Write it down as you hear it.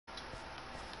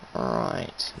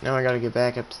Alright, now I gotta get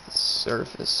back up to the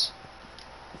surface.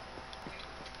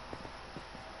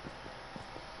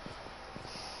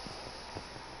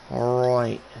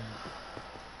 Alright.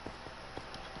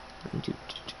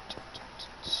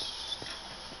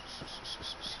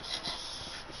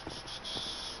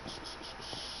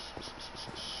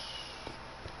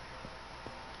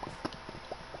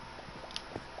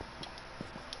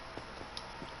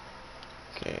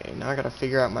 Okay, now I gotta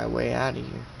figure out my way out of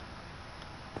here.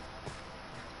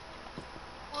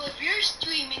 Well, if you're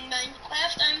streaming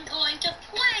Minecraft, I'm going to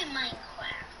play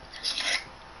Minecraft.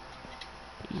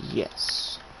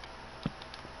 Yes.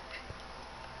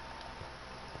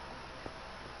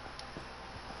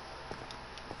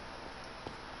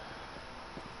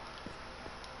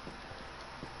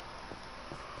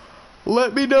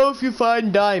 Let me know if you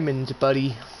find diamonds,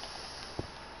 buddy.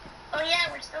 Oh yeah,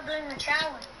 we're still doing the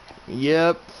challenge.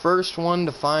 Yep, first one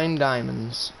to find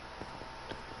diamonds.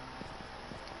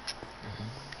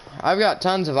 I've got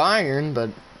tons of iron, but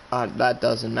that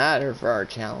doesn't matter for our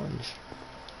challenge.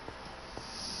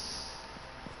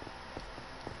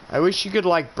 I wish you could,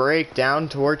 like, break down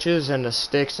torches into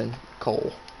sticks and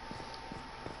coal.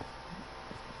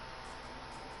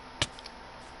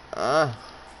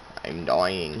 I'm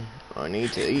dying. I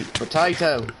need to eat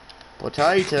potato.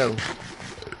 Potato.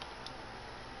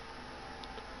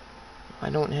 I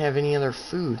don't have any other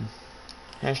food.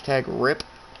 Hashtag RIP.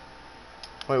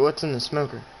 Wait, what's in the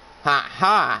smoker? Ha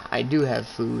ha! I do have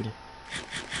food.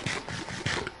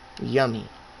 Yummy.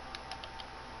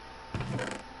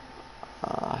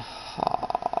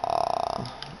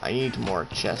 I need more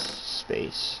chest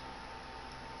space.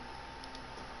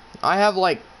 I have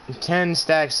like 10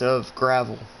 stacks of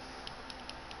gravel.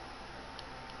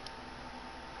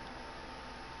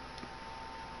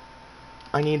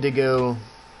 I need to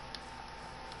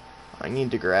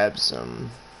grab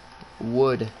some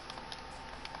wood.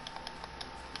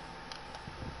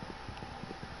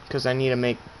 Because I need to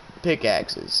make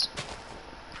pickaxes.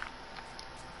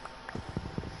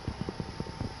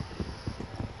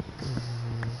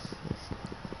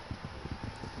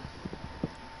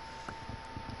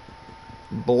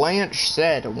 Blanche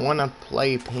said, "Wanna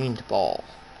play paintball?"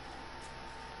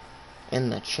 in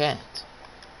the chat.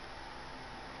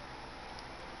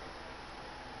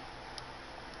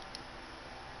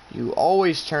 You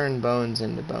always turn bones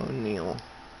into bone meal.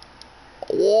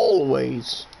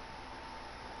 Always.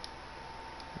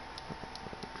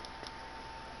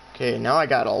 Okay, now I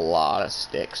got a lot of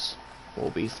sticks. We'll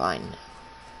be fine.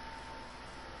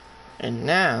 And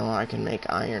now I can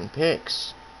make iron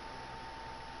picks.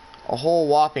 A whole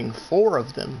whopping 4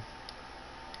 of them.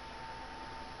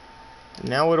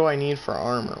 Now what do I need for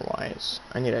armor wise?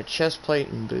 I need a chest plate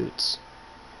and boots.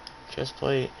 Chest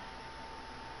plate.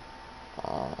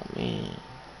 Oh man.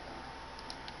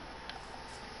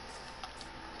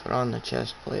 Put on the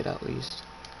chest plate at least.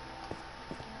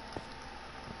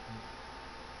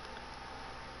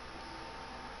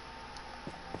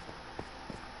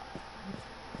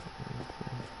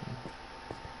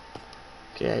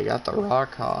 Okay, I got the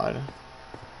rock hod.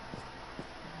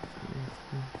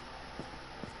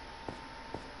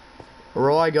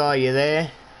 Roy, are you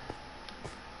there?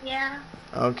 Yeah.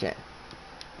 Okay.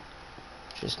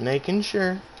 Just making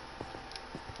sure.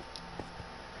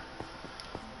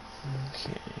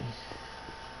 Okay.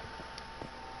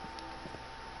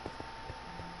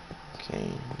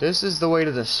 Okay. This is the way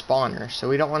to the spawner, so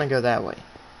we don't want to go that way.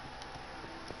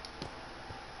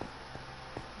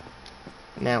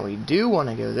 Now we do want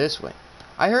to go this way.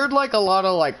 I heard like a lot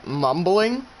of like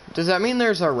mumbling. Does that mean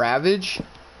there's a ravage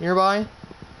nearby?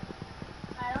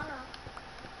 I don't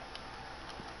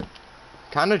know.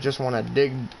 Kind of just want to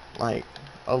dig like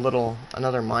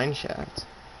another mine shaft.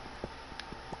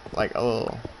 Like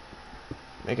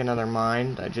make another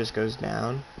mine that just goes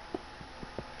down.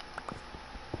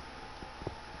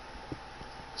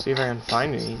 See if I can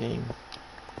find anything.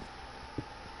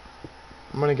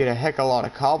 I'm gonna get a heck of a lot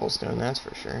of cobblestone, that's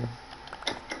for sure.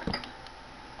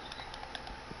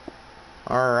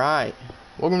 Alright.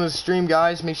 Welcome to the stream,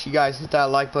 guys. Make sure you guys hit that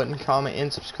like button, comment,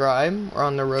 and subscribe. We're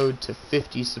on the road to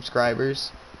 50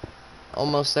 subscribers.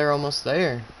 Almost there, almost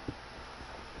there.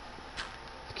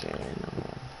 Okay,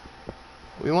 no.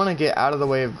 We want to get out of the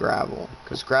way of gravel,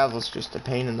 because gravel's just a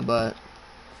pain in the butt.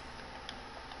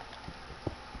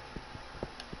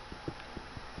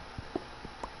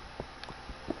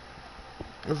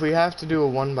 If we have to do a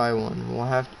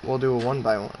 1x1, we'll do a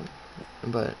 1x1.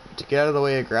 But to get out of the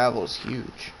way of gravel is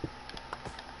huge.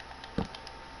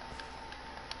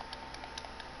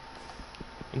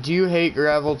 Do you hate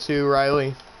gravel too,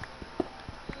 Riley?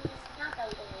 Not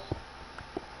that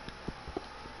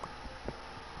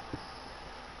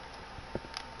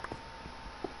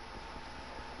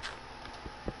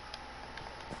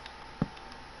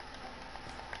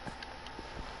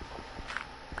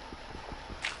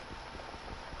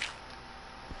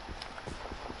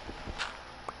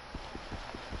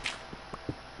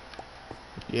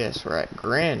Yes, we're at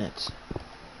granite.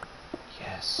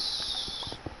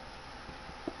 Yes.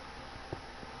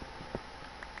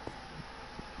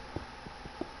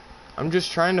 I'm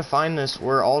just trying to find this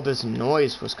where all this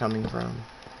noise was coming from.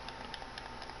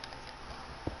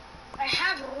 I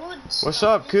have wood. What's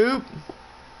up, Coop?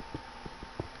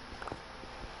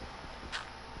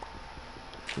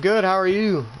 Good, how are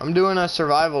you? I'm doing a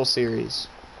survival series.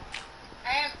 I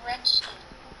have redstone.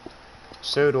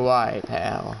 So do I,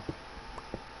 pal.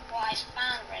 Well, I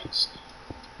found redstone.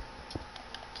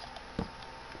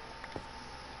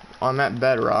 Oh, I'm at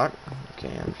bedrock.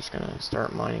 Okay, I'm just gonna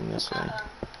start mining this way.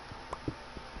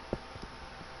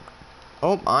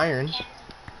 Oh, iron. Yeah.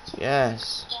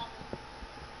 Yes.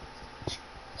 Yeah.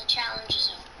 The challenge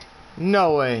is over.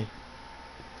 No way.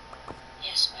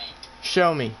 Yes, wait.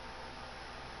 Show me.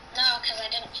 No, because I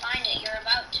didn't find it. You're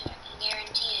about to. I can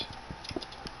guarantee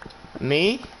it.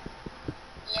 Me?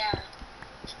 Yeah.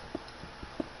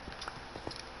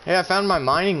 Hey, I found my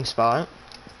mining spot.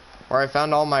 Where I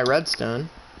found all my redstone.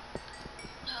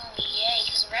 Oh, yay,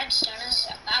 because redstone is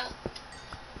about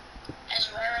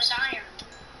as rare as iron.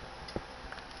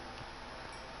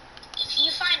 If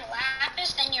you find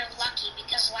lapis, then you're lucky,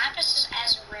 because lapis is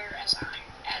as rare as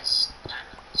iron, as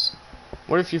diamonds.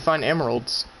 What if you find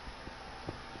emeralds?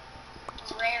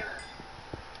 Rarer.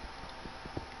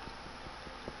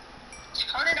 It's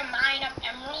harder to mine up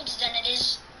emeralds than it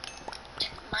is to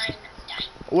mine diamonds.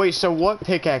 Wait, so what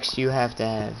pickaxe do you have to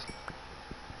have?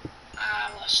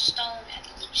 A stone at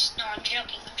least. No, I'm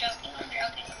joking.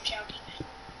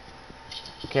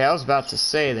 Okay, I was about to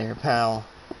say there, pal.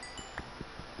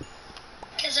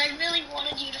 Because I really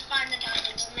wanted you to find the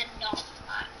diamonds and then not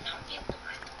be able to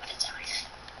mine them, but it's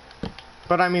iron.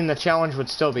 But I mean, the challenge would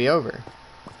still be over.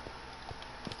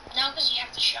 No, because you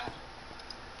have to show me.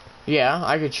 Yeah,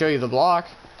 I could show you the block.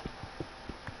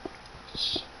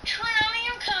 True,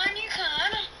 you can.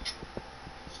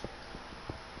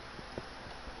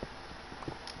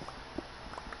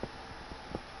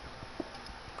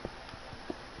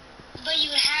 But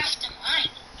you have to mine.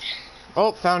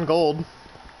 Oh, found gold.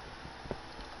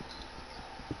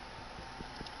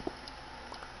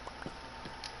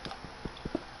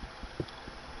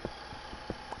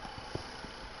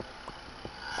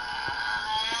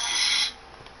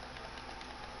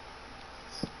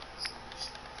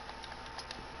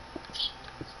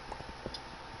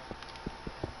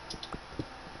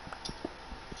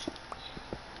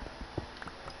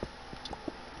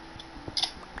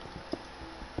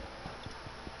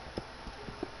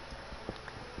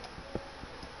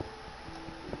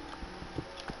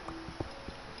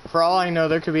 For all I know,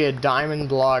 there could be a diamond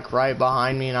block right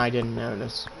behind me and I didn't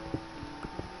notice.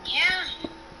 Yeah.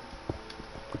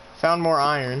 Found more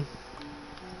iron.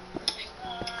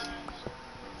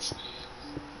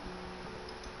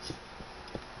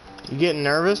 You getting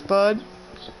nervous, bud?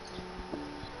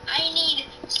 I need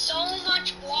so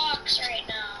much blocks right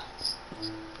now.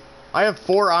 I have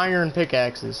 4 iron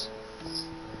pickaxes.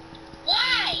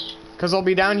 Why? Because I'll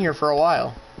be down here for a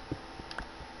while.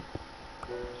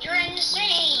 You're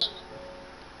insane.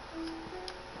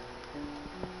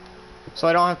 So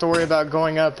I don't have to worry about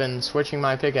going up and switching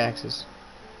my pickaxes.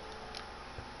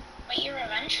 But you're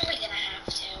eventually gonna have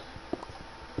to.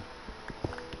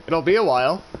 It'll be a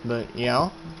while, but yeah,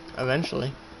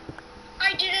 eventually.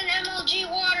 I did an MLG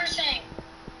water thing.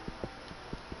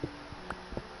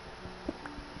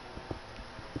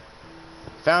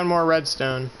 Found more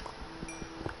redstone.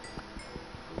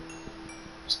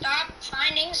 Stop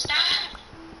finding stuff.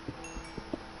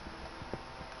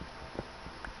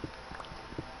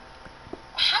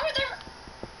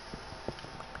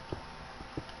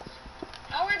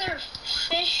 How are there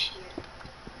fish here?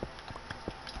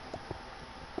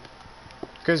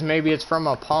 Because maybe it's from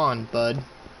a pond, bud.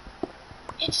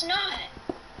 It's not.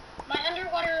 My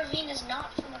underwater ravine is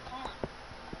not from a pond.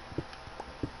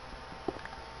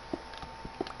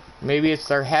 Maybe it's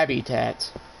their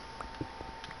habitat.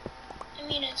 I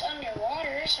mean, it's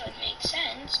underwater, so it makes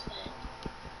sense, but...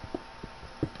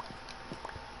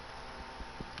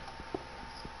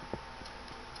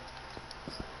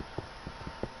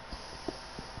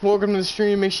 Welcome to the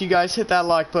stream. Make sure you guys hit that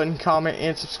like button, comment,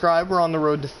 and subscribe. We're on the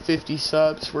road to 50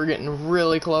 subs. We're getting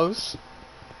really close.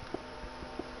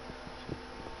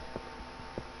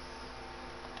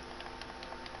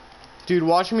 Dude,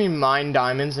 watch me mine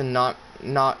diamonds and not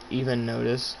even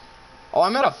notice. Oh,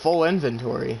 I'm at a full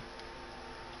inventory.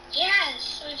 Yeah,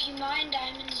 so if you mine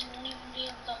diamonds, you won't even be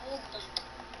able to hold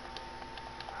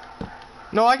them.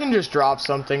 No, I can just drop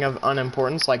something of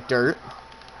unimportance like dirt.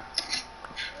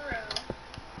 True.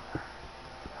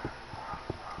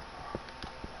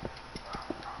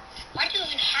 Why do you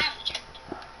even have dirt?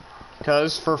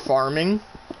 Cause for farming.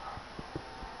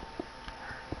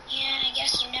 Yeah, I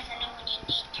guess you never know when you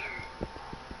need your...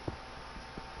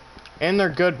 And they're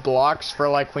good blocks for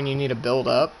like when you need to build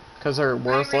up. Cause they're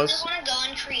worthless. I really want to go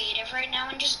in creative right now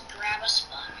and just grab a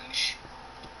sponge.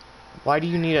 Why do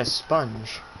you need a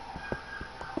sponge?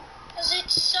 Because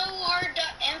it's so hard to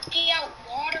empty out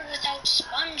water without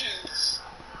sponges.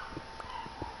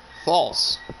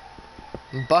 False.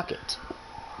 Bucket.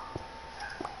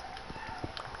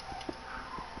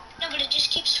 No, but it just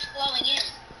keeps flowing in.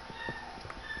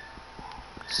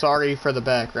 Sorry for the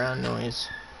background noise.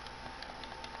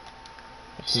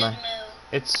 Is it Moo?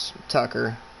 It's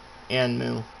Tucker and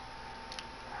Moo.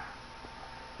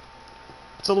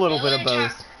 It's a little bit of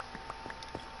both. Tucker.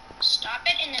 Stop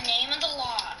it in the name of the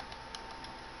law.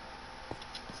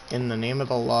 In the name of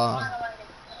the law.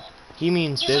 He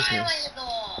means You business. violated the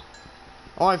law.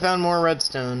 Oh, I found more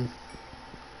redstone.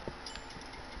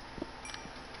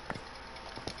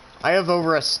 I have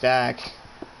over a stack.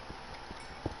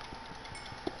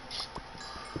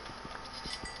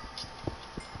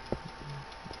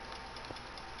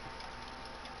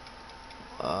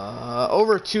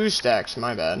 Over 2 stacks,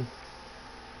 my bad.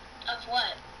 Of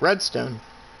what? Redstone.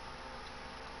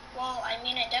 Well, I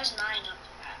mean, it does 9 up to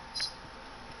that.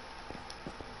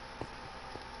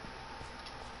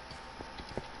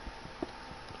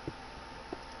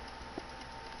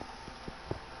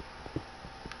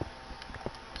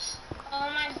 Oh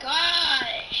my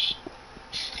gosh.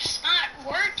 It's not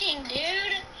working,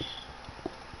 dude.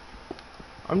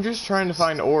 I'm just trying to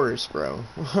find ores, bro.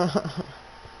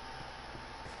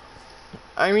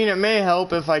 I mean, it may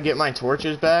help if I get my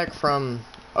torches back from...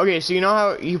 Okay, so you know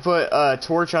how you put a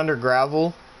torch under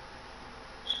gravel?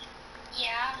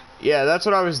 Yeah, Yeah, that's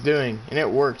what I was doing, and it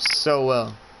worked so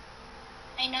well.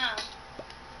 I know.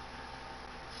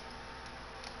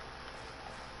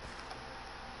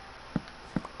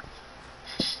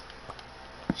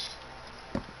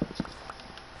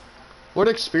 What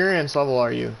experience level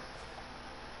are you?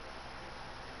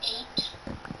 8.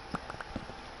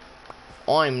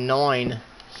 I'm 9.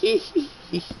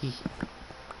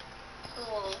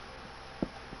 Cool.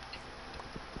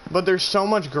 But there's so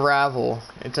much gravel,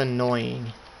 it's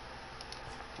annoying.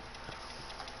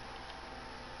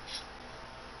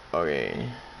 Okay,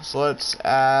 so let's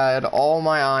add all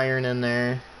my iron in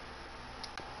there.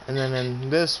 And then in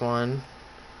this one,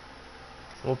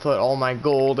 we'll put all my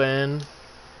gold in.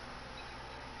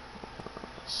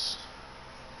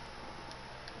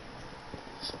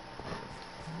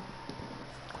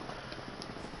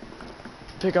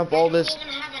 Pick up all this. I don't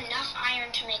even have enough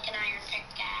iron to make an iron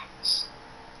pickaxe.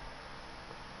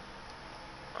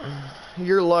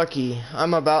 You're lucky.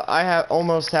 I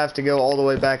almost have to go all the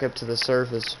way back up to the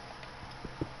surface.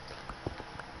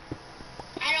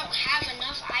 I don't have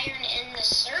enough iron in the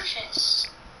surface.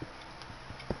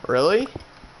 Really?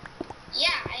 Yeah,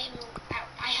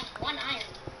 I have 1 iron.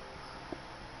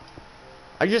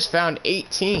 I just found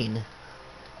 18.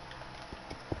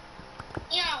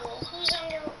 Yeah, well, who's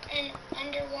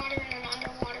underwater in an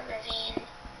underwater ravine?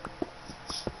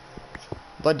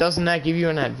 But doesn't that give you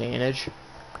an advantage?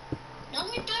 No,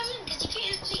 it doesn't, because you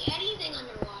can't see anything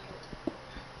underwater.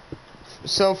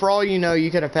 So for all you know,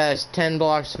 you could have passed 10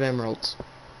 blocks of emeralds.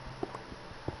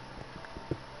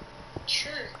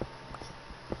 Sure.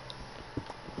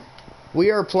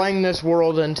 We are playing this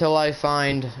world until I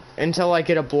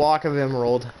get a block of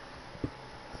emerald.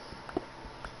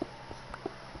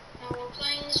 No, we're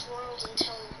playing this world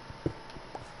until we're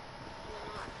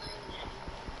not playing it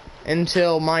anymore.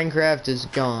 Until Minecraft is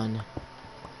gone.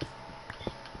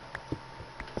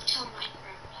 Until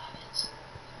Minecraft dies.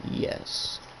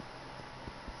 Yes.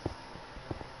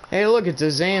 Hey, look, it's a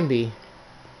Zambi.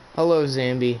 Hello,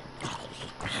 Zambi.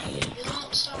 You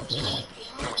don't stop to eat.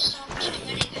 You don't stop to do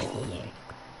anything.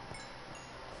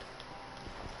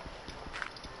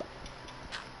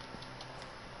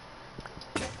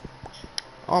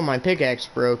 Oh, my pickaxe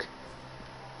broke.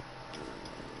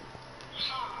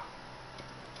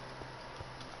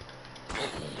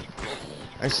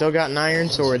 I still got an iron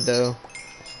sword, though.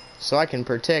 So I can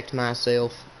protect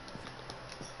myself.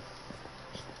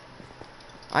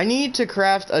 I need to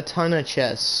craft a ton of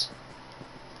chests.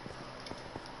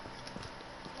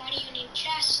 Why do you need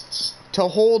chests? To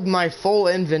hold my full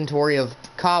inventory of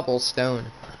cobblestone.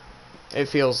 It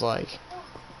feels like.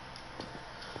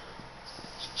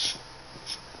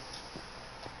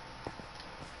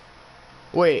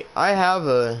 Wait,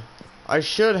 I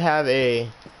should have a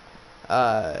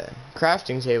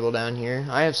crafting table down here.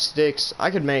 I have sticks.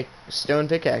 I could make stone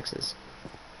pickaxes.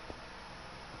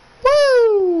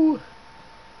 Woo!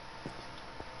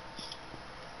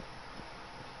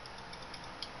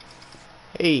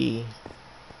 Hey.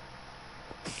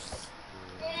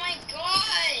 Oh my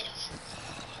god!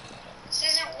 This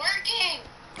isn't working!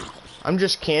 I'm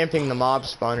just camping the mob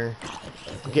spawner.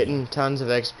 Getting tons of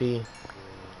XP.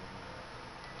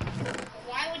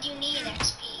 Why would you need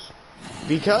XP?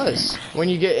 Because when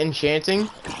you get enchanting,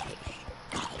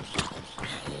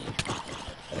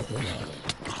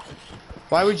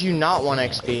 why would you not want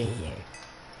XP?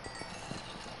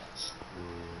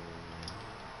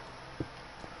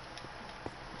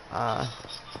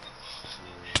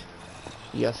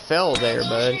 You fell there,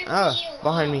 bud. Ah,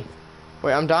 behind me.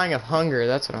 Wait, I'm dying of hunger.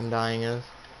 That's what I'm dying of.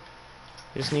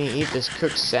 Just need to eat this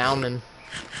cooked salmon.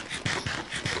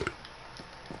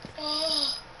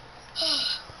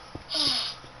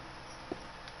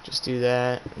 Just do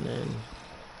that, and then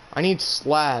I need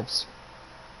slabs.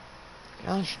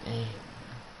 Gosh dang.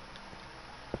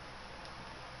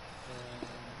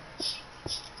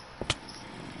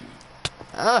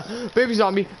 Ah, baby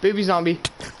zombie, baby zombie.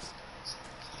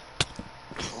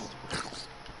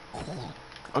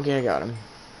 Okay, I got him.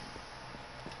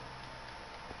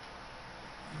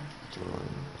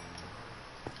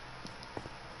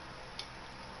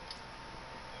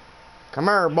 Come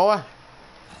here, boy.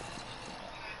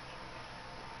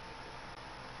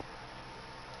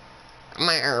 Come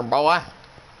here, boy.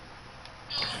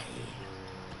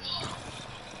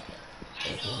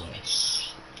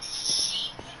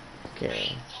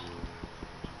 Okay.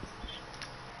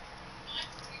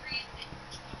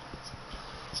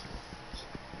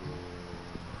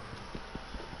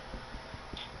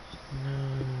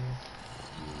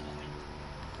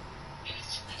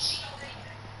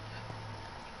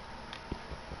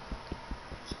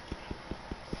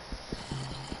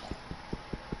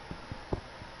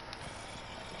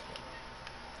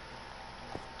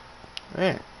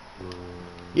 There.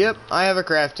 Yep, I have a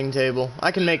crafting table.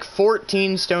 I can make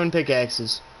 14 stone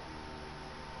pickaxes.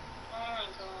 Oh my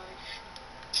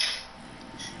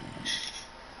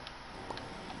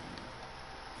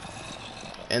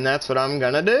gosh. And that's what I'm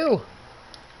gonna do.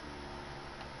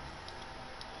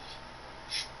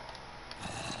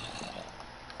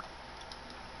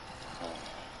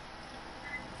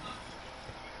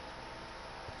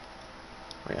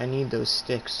 Wait, I need those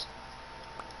sticks.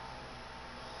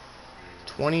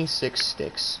 26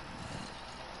 sticks.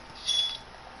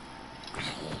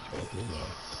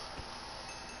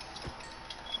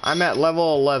 I'm at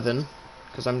level 11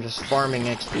 because I'm just farming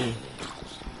XP.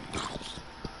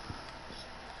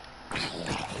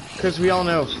 Because we all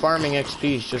know farming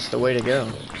XP is just the way to go.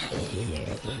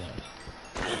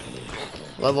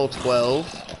 Level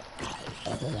 12.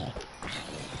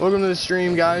 Welcome to the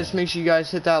stream, guys. Make sure you guys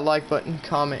hit that like button,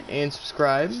 comment, and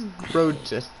subscribe. Road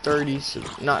to 30,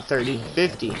 not 30,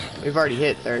 50. We've already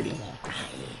hit 30.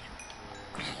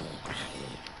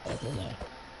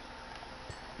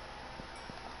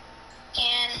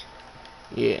 And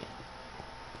Yeah.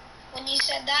 when you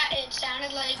said that, it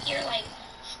sounded like you're like,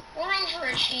 we're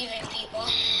overachieving, people.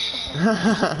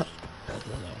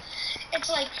 It's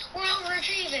like, we're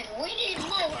overachieving. We need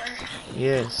more.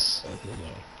 Yes.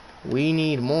 We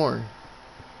need more.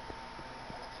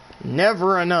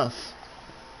 Never enough.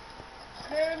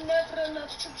 Never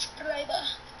enough subscriber.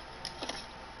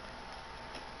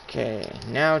 Okay,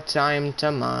 now time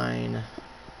to mine.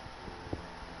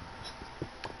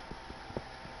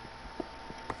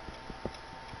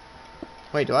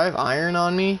 Wait, do I have iron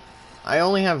on me? I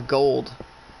only have gold.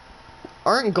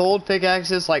 Aren't gold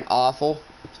pickaxes like awful?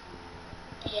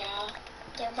 Yeah,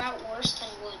 they're about worse than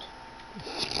wood.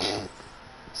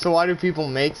 So why do people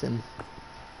make them?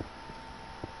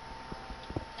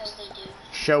 As they do.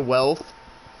 Show wealth?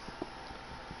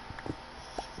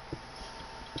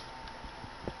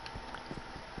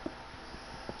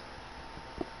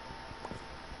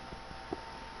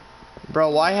 Bro,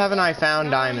 why haven't I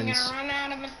found diamonds? I'm gonna run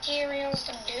out of materials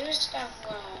to do stuff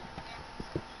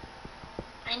with.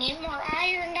 I need more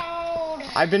iron, dude.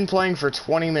 I've been playing for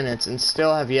 20 minutes and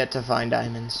still have yet to find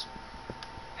diamonds.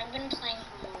 I've been playing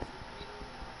for more.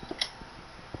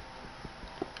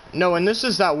 No, and this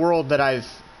is that world that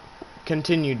I've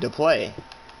continued to play.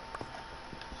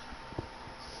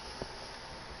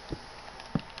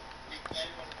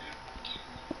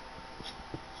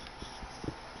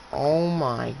 Oh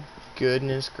my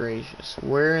goodness gracious.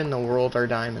 Where in the world are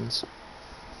diamonds?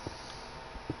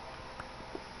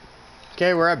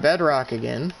 Okay, we're at bedrock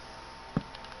again.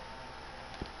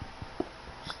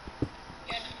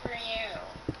 Good for you.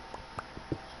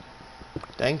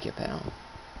 Thank you, pal.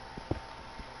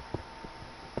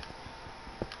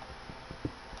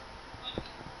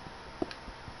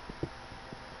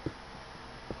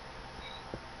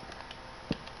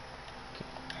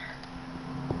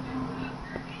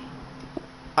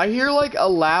 I hear like a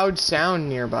loud sound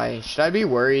nearby. Should I be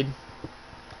worried?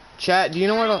 Chat, do you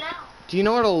know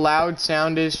what a loud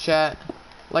sound is, chat?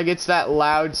 Like it's that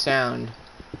loud sound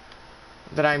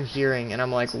that I'm hearing and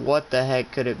I'm like, what the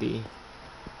heck could it be?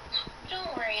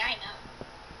 Don't worry, I know.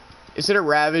 Is it a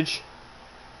ravage?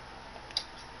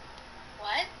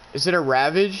 What? Is it a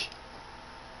ravage?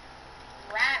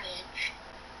 Ravage?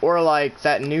 Or like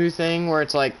that new thing where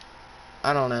it's like,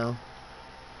 I don't know.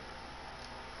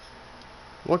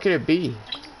 What could it be?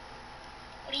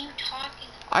 What are you talking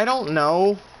about? I don't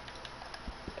know.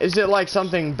 Is it like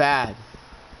something bad?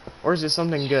 Or is it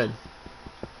something good?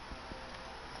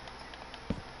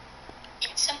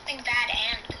 It's something bad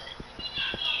and good.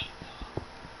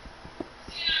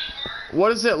 What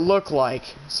does it look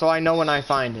like so I know when I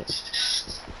find it?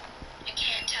 I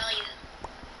can't tell you.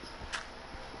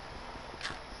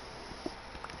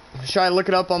 Should I look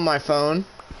it up on my phone?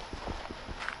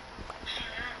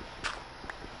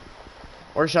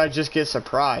 Or should I just get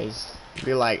surprised?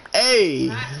 Be like, hey!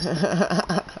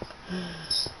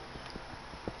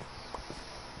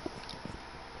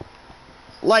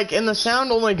 Like, and the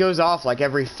sound only goes off like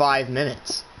every 5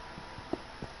 minutes.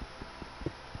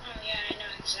 Oh yeah, I know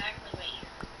exactly what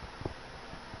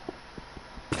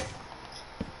I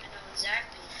know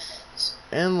exactly what it is.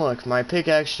 And look, my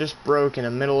pickaxe just broke in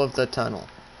the middle of the tunnel.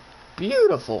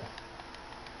 Beautiful.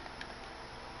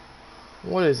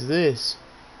 What is this?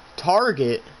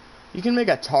 Target? You can make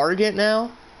a target now?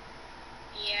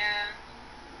 Yeah.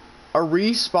 A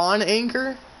respawn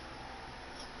anchor?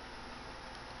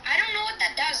 I don't know what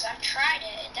that does. I've tried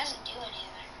it. It doesn't do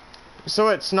anything. So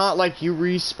it's not like you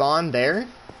respawn there?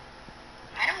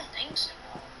 I don't think so.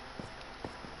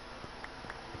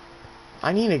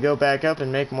 I need to go back up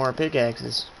and make more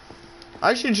pickaxes.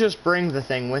 I should just bring the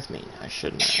thing with me. I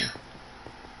shouldn't have.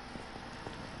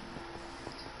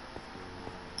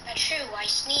 Achoo, I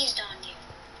sneezed on you.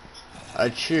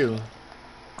 Achoo.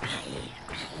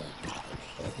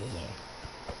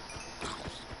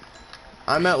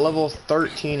 I'm at level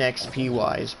 13 XP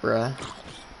wise, bruh.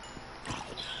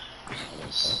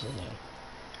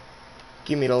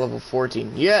 Give me to level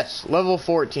 14. Yes, level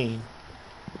 14.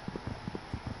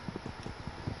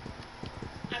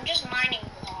 I'm just mining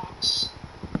blocks.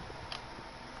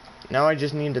 Now I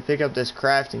just need to pick up this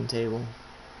crafting table.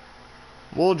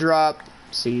 We'll drop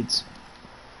seeds.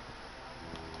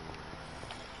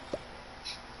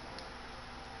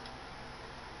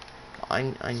 I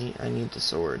need the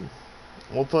sword.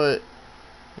 We'll put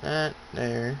that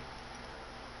there.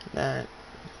 That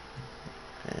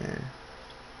there.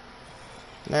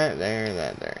 That there,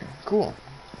 that there. Cool.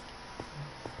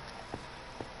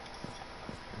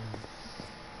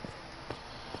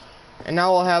 And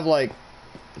now we'll have like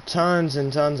tons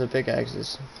and tons of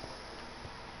pickaxes.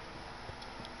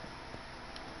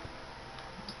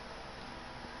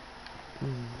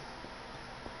 And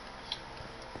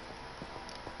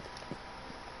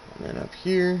then up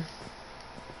here.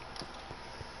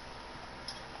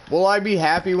 Will I be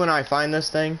happy when I find this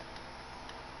thing?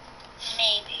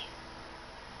 Maybe.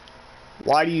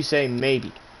 Why do you say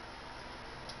maybe?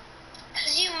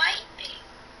 Because you might be.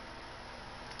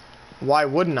 Why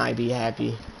wouldn't I be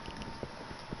happy?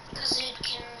 Because it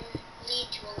can lead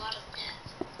to a lot of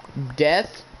death.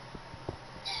 Death?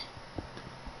 Death.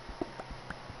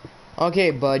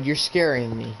 Okay, bud, you're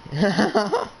scaring me.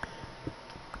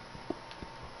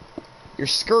 You're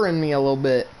scaring me a little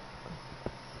bit.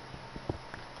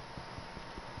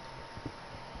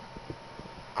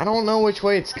 I don't know which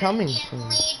way it's coming It can from.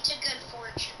 lead to good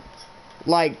fortune.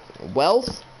 Like,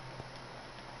 wealth?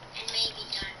 And maybe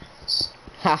diamonds.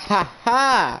 Ha ha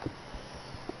ha!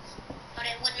 But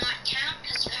it would not count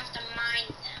because you have to mine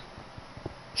them.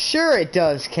 Sure it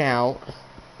does count.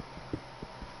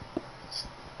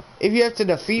 If you have to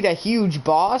defeat a huge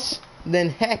boss,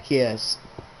 then heck yes.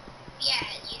 Yeah,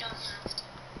 you don't have to.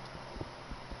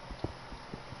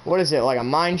 What is it, like a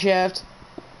mine shaft?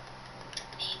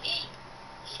 Maybe.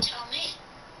 You tell me.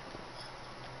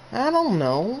 I don't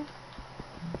know.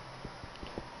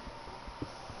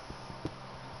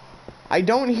 I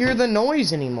don't hear the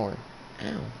noise anymore.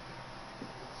 Ow.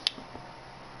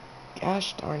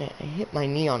 Gosh darn it, I hit my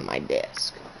knee on my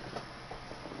desk.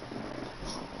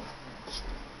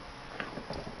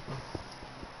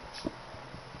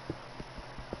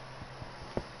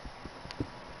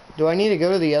 Do I need to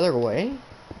go the other way?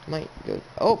 Might go.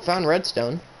 Oh, found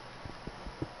redstone.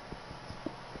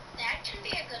 That can be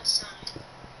a good sign.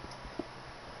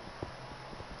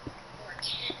 Or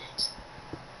can it?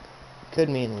 Could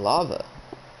mean lava.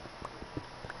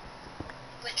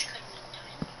 Which could mean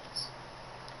diamonds.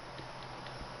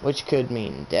 Which could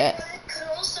mean death. Or it could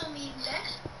also mean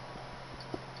death.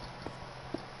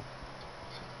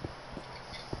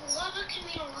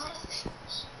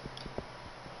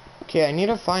 Okay, I need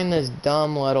to find this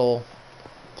dumb little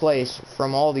place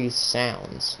from all these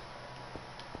sounds.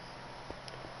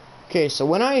 Okay, so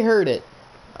when I heard it,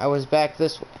 I was back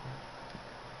this way.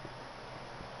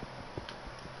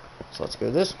 So let's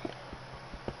go this way.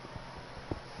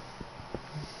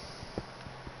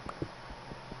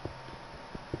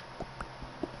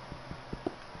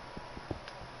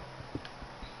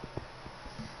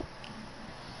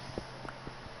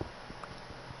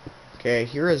 Okay, I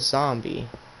hear a zombie.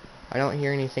 I don't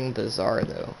hear anything bizarre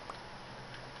though.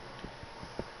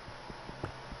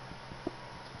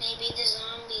 Maybe the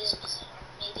zombie is bizarre.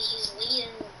 Maybe he's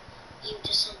leading you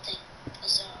to something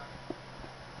bizarre.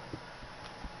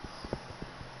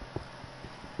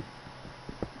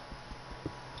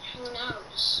 Who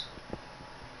knows?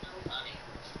 Nobody.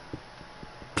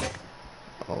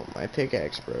 Oh, my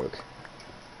pickaxe broke.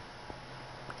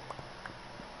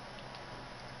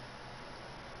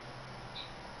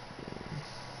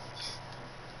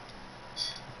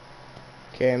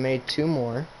 Okay, I made 2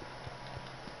 more.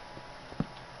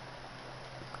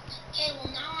 Okay, well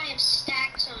now I have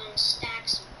stacks on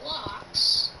stacks of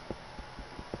blocks.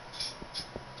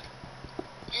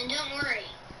 And don't worry,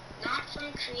 not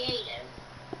from creative.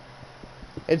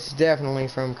 It's definitely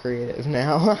from creative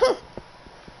now.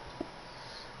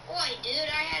 Boy, dude,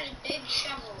 I had a big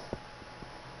shovel.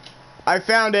 I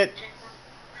found it.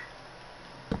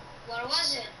 What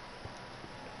was it?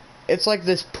 It's like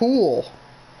this pool.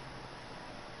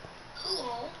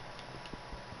 Cool.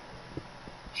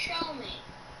 Show me.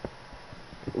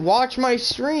 Watch my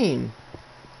stream,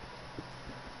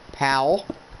 pal.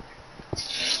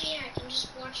 Yeah, I can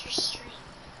just watch your stream.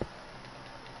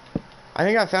 I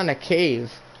think I found a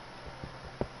cave.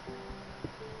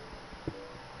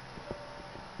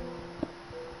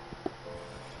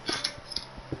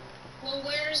 Well,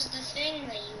 where's the thing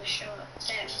that you were showing?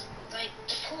 That, like,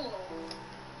 the pool?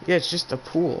 Yeah, it's just a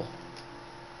pool.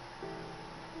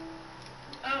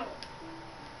 Oh.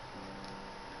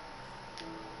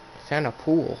 I found a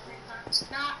pool. That's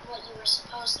not what you were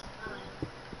supposed to find.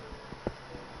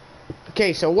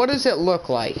 Okay, so what does it look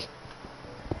like?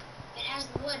 It has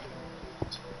wood.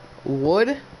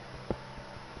 Wood?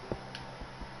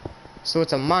 So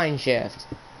it's a mine shaft.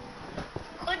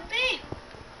 Could be.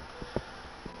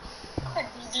 Could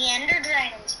be the Ender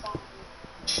Dragon spawn.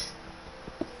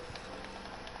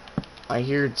 I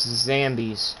hear it's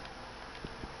zombies.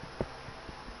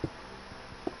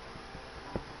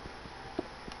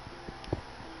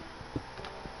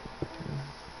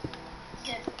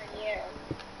 Good for you.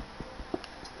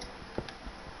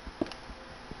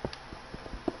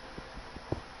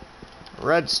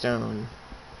 Redstone.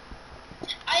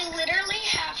 I literally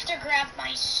have to grab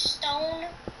my stone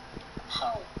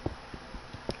hoe.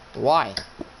 Why?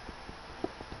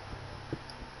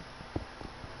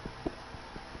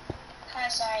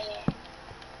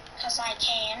 Cause I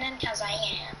can and cause I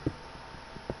am.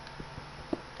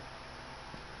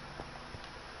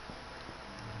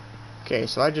 Okay,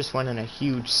 so I just went in a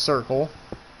huge circle.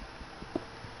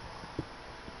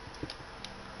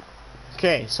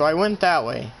 Okay, so I went that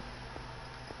way.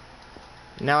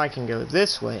 Now I can go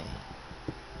this way.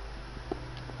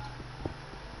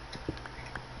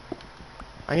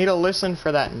 I need to listen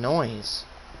for that noise.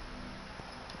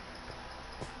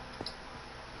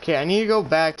 Okay, I need to go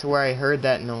back to where I heard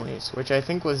that noise, which I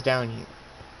think was down here.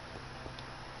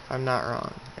 If I'm not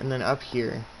wrong. And then up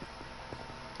here.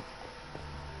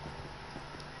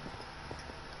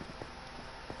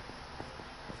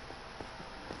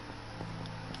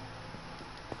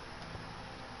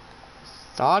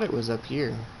 Thought it was up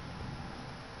here.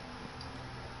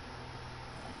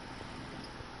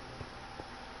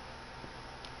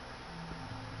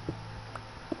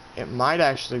 It might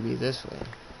actually be this way.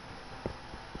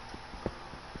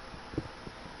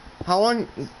 How long...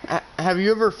 have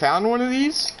you ever found one of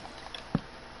these?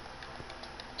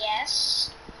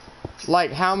 Yes.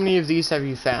 Like, how many of these have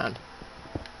you found?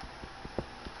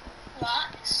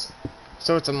 Lots.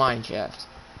 So it's a mine shaft.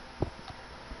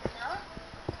 No?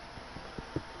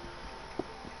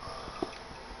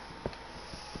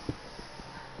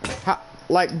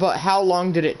 But how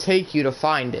long did it take you to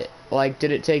find it? Like,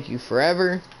 did it take you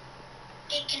forever?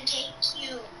 It can take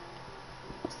you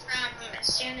from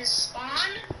as soon as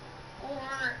spawn,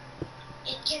 or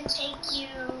it can take you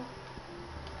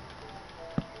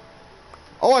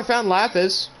Oh, I found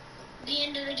lapis. the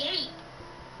end of the game.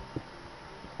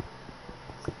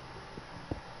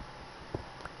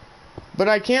 But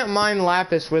I can't mine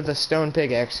lapis with a stone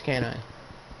pickaxe, can I?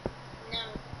 No,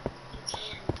 you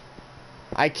can't.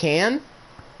 I can?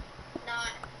 Not.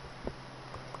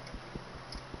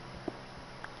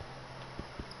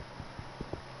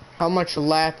 How much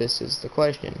lapis is the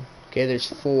question? Okay, there's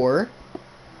 4.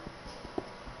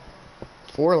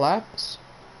 4 lapis.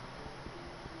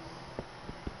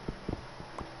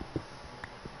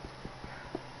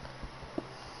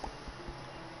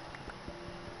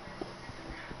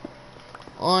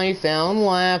 I found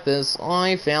lapis.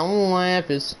 I found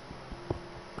lapis.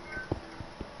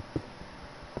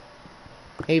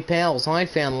 Hey pals, I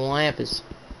found lapis.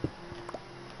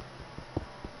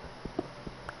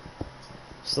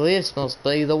 So this must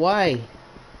be the way.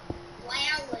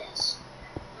 Flowers.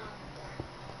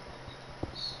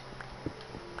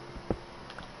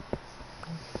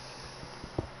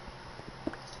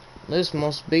 This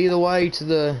must be the way to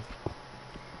the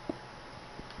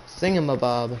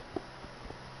thingamabob.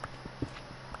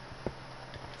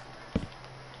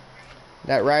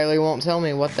 That Riley won't tell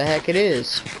me what the heck it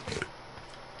is.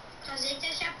 Cause it's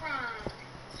a surprise.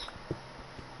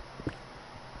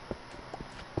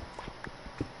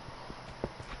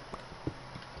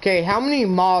 Okay, how many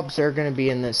mobs are gonna be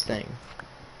in this thing?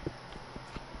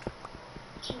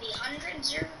 Can be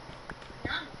hundreds or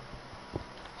none.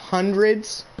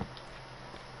 Hundreds?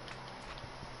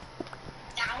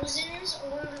 Thousands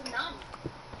or none.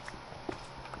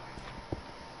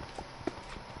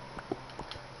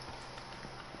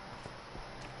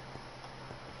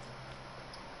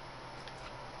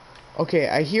 Okay,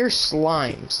 I hear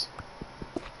slimes.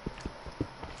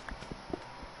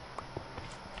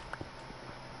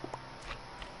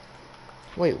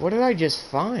 Wait, what did I just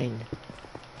find?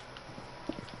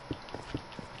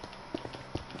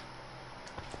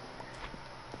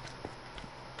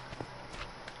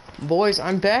 Boys,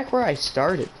 I'm back where I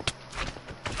started.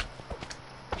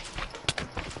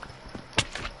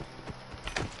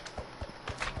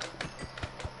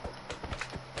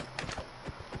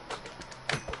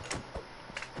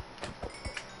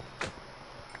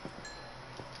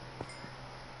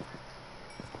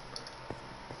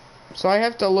 So I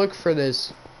have to look for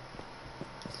this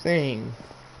thing.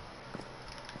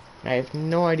 I have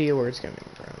no idea where it's coming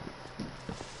from.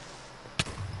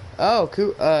 Oh,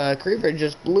 creeper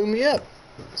just blew me up.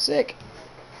 Sick.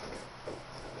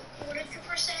 What did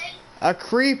Cooper say? A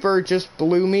creeper just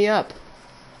blew me up.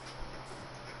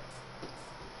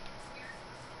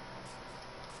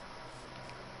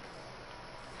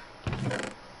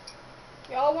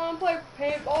 Y'all wanna play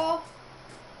paintball?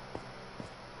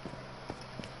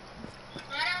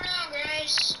 I don't know,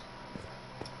 guys.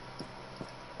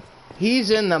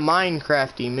 He's in the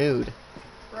Minecrafty mood.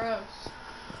 Gross.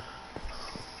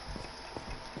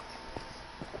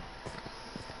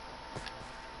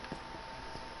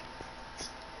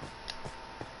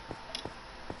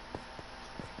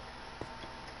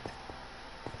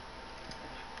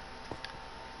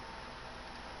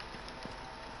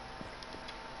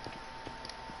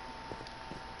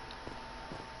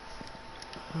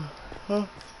 Huh?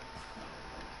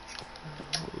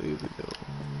 Leave it go.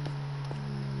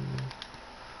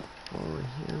 Over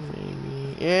here,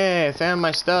 maybe. Yeah, I found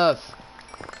my stuff.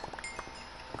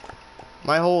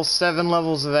 My whole 7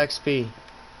 levels of XP.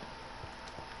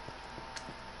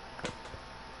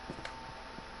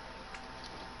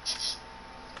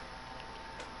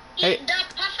 Hey. Eat the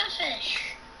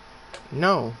pufferfish.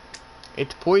 No,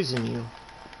 it's poison you.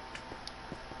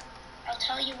 I'll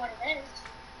tell you what it is.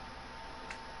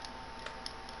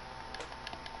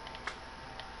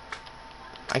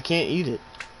 I can't eat it.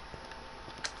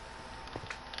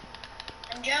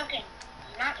 I'm joking.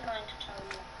 I'm not going to tell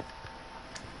you.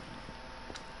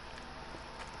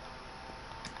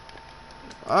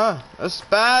 Ah, a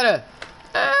spider!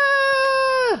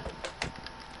 Ah!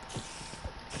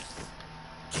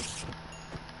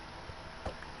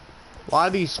 Why are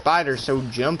these spiders so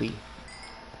jumpy?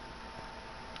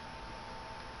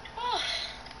 Oh,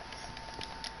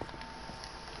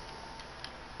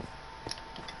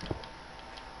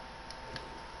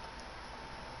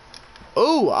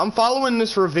 Oh, I'm following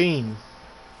this ravine.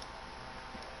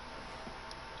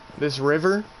 This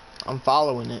river, I'm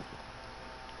following it.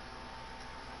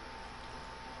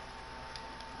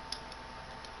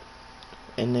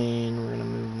 And then we're gonna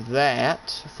move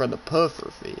that for the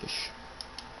puffer fish.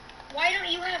 why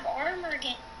don't you have armor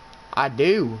again? I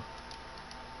do.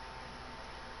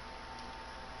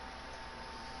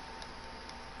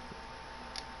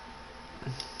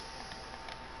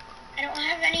 I don't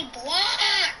have any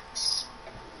blocks.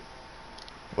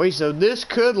 Wait, so this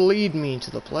could lead me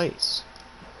to the place.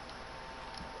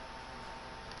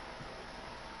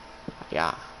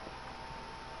 Yeah.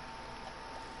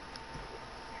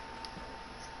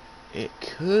 It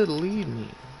could lead me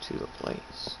to the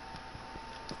place.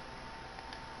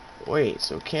 Wait,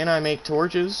 so can I make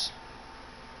torches?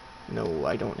 No,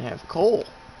 I don't have coal.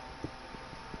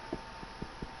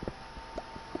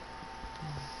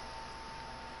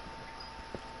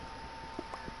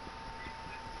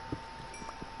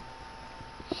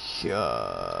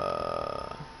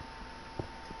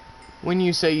 When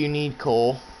you say you need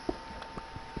coal.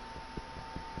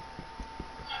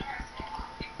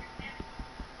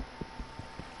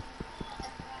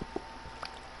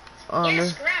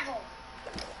 Yes, gravel.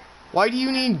 Why do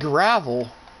you need gravel?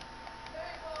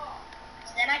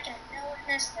 Then I can fill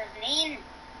in this ravine.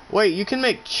 Wait, you can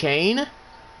make chain?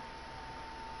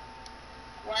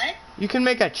 What? You can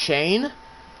make a chain?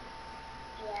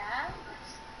 Yeah.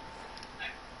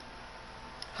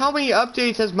 How many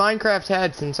updates has Minecraft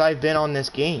had since I've been on this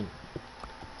game?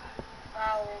 A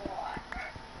lot.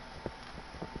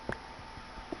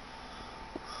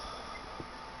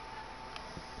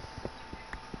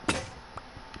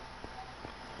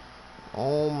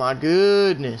 Oh my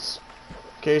goodness.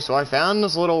 Okay, so I found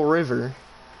this little river.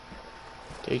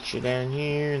 Takes you down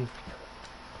here and...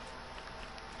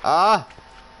 Ah!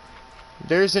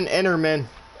 There's an Enderman.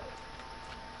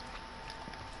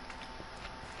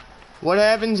 What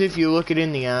happens if you look it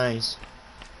in the eyes?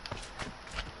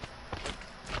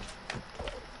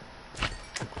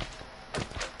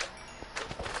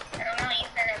 I don't know, you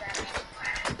better than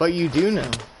me. But you do know.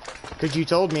 Because you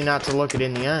told me not to look it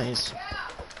in the eyes.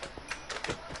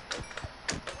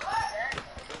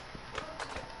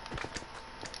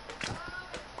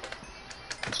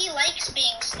 He likes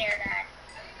being stared at.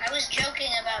 I was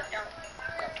joking about don't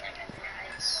look him in the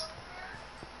eyes.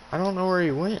 I don't know where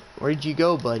he went. Where'd you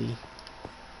go, buddy?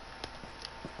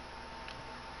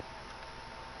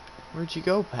 Where'd you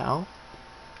go, pal?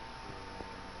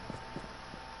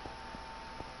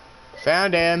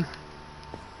 Found him.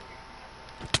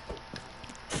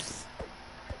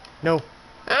 No.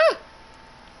 Ah!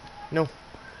 No.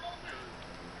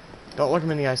 Don't look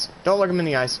him in the eyes. Don't look him in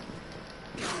the eyes.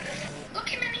 Look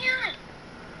him in the eye.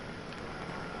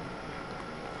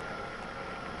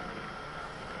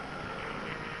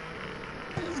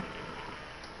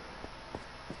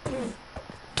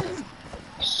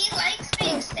 He likes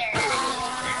being stared at.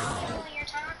 I don't know what you're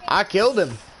talking. I killed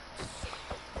him.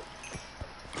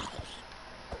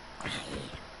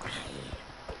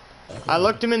 I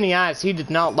looked him in the eyes. He did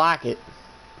not like it.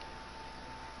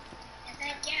 I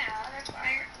think, yeah,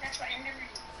 that's what Enderman.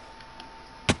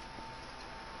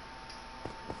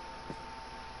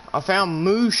 I found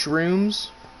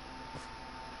mushrooms.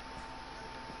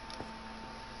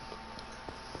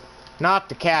 Not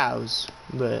the cows,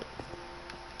 but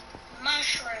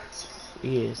Mushrooms.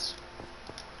 yes.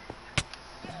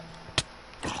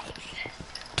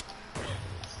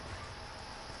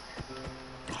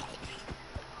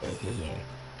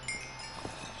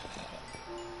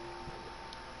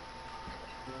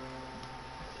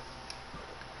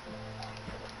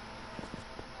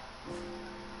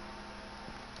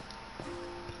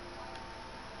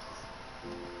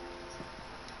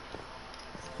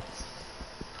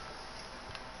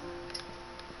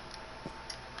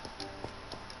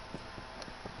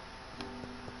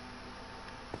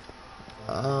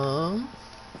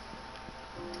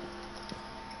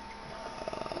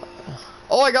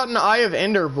 Oh, I got an Eye of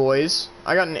Ender, boys.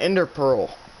 I got an Ender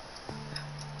Pearl.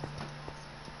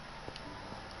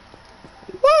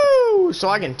 Woo! So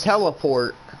I can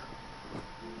teleport.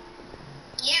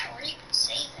 Yeah, or you can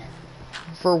save it.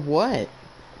 For what?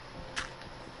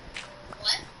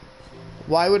 What?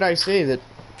 Why would I save it?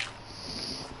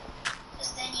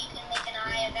 Because then you can make an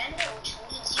Eye of Ender, which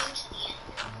leads you to the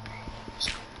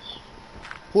end.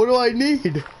 What do I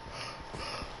need?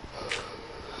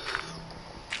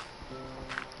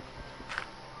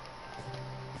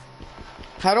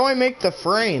 How do I make the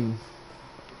frame?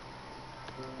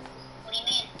 What do you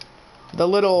mean? The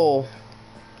little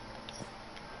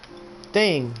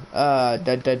thing. I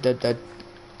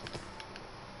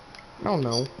don't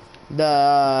know.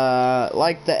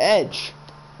 Like the edge.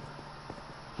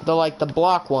 The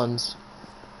block ones.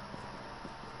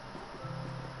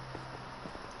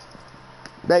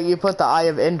 That you put the Eye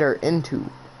of Ender into.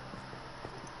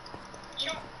 You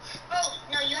don't. Oh,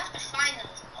 no, you have to find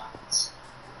those blocks.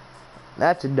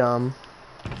 That's dumb.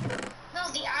 No,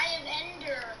 the Eye of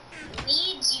Ender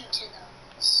leads you to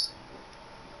those.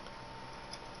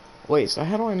 Wait, so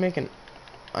how do I make an...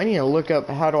 I need to look up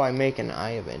how do I make an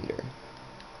Eye of Ender.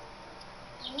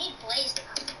 You need blaze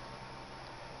powder.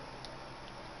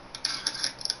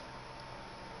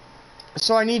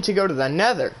 So I need to go to the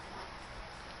Nether.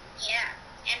 Yeah,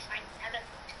 and find nether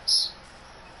portals.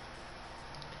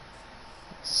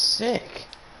 Sick.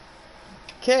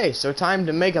 Okay, so time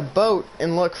to make a boat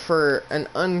and look for an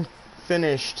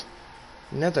unfinished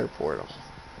Nether portal.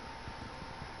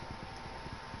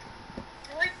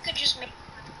 Or you could just make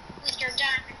one with your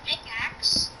diamond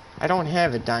pickaxe. I don't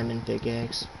have a diamond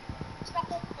pickaxe. That's the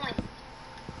whole point.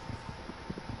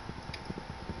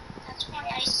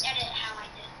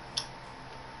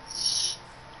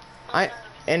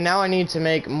 And now I need to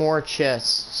make more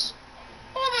chests.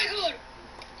 Oh my god!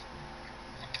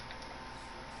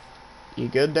 You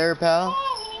good there, pal? Oh.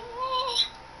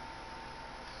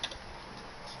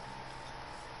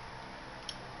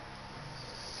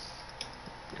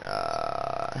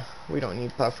 We don't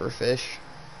need puffer fish.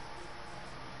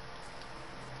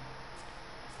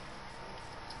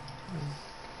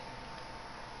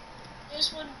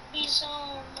 This would be so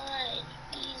much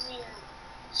easier.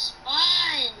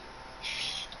 Spawn!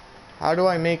 How do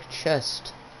I make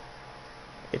chest?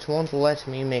 It won't let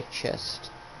me make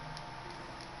chest.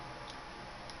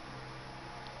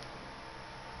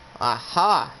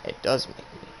 Aha! It does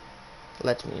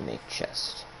let me make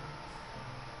chest.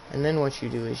 And then what you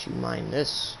do is you mine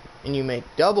this, and you make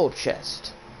double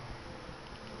chest.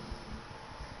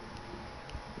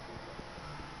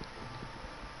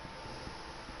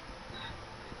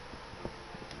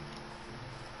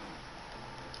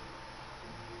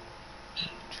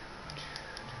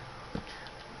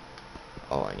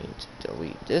 Oh, I need to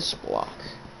delete this block.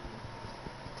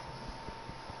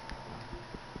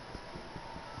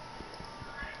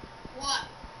 What?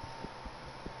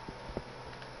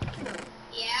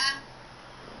 Yeah?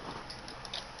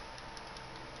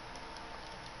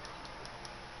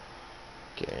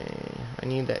 Okay, I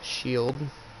need that shield.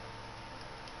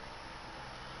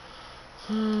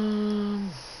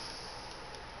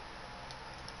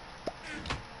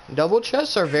 Double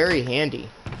chests are very handy.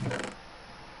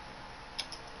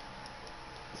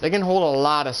 They can hold a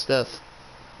lot of stuff.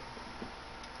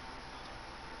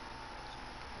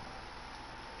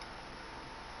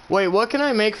 Wait, what can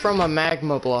I make from a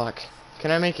magma block? Can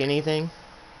I make anything?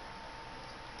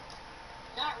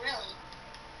 Not really.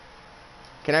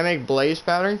 Can I make blaze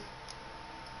powder?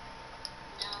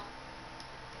 No.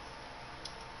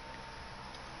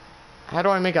 How do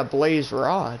I make a blaze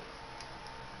rod?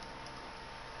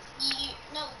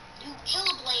 No, you kill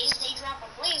a blaze, they drop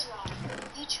a blaze rod.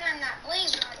 You turn that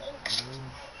blaze rod into...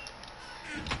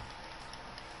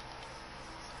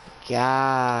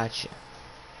 Gotcha.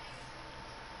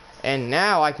 And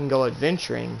now I can go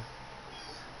adventuring.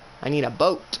 I need a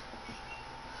boat.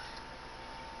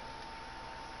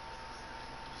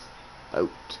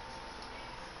 Boat.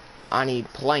 I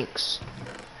need planks.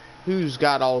 Who's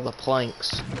got all the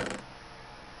planks?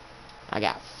 I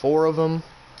got 4 of them.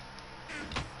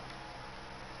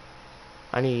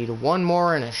 I need 1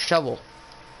 more and a shovel.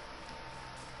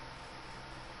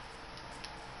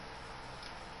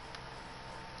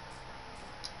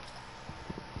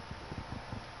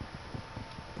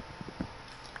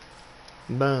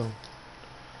 Boom.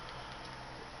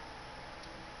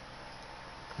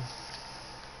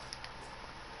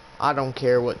 I don't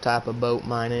care what type of boat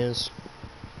mine is.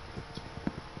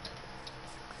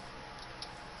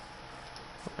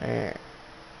 There.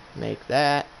 Make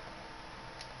that.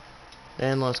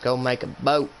 Then let's go make a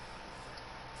boat.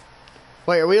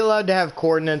 Wait, are we allowed to have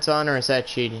coordinates on, or is that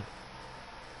cheating?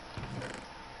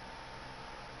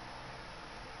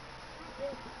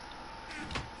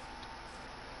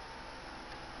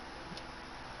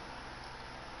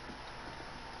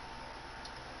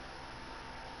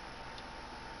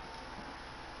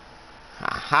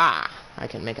 Aha! I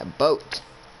can make a boat.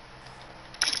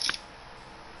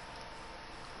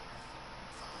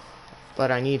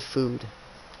 But I need food.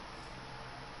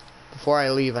 Before I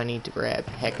leave, I need to grab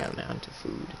a heck amount of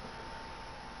food.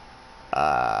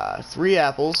 3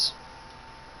 apples.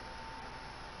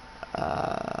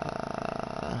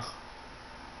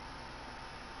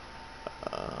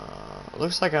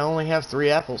 Looks like I only have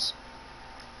 3 apples.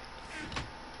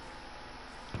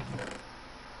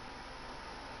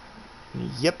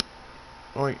 Yep.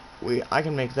 Wait, I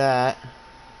can make that.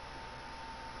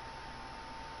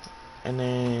 And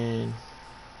then...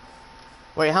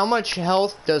 Wait, how much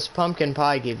health does pumpkin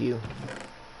pie give you?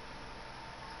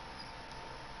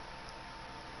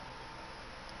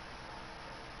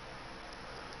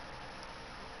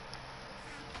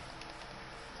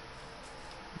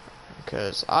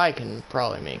 Because I can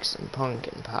probably make some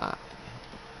pumpkin pie.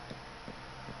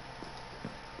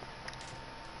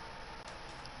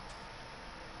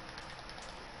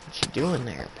 What you doing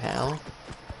there, pal?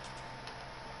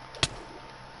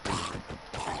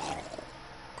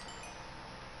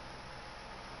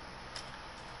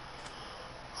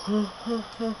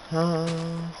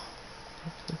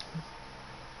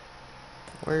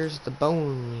 Where's the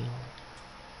bone meal?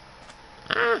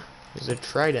 Ah! There's a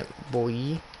trident,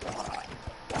 boy.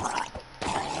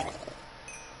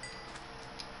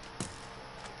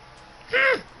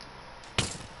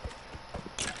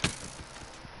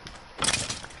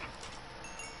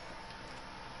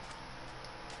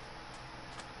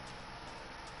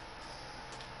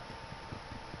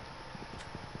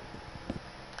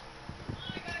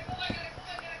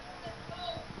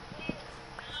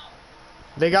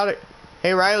 They got it.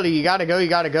 Hey Riley, you gotta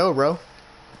go, bro.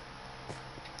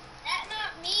 That's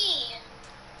not me.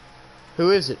 Who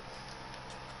is it?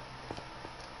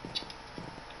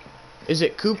 Is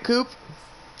it Coop Coop?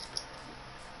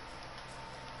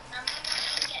 I'm gonna go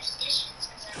get dishes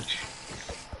because I don't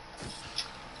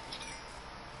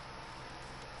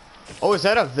have. Oh, is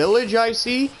that a village I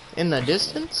see in the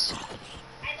distance?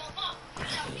 I don't know.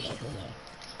 Tell me.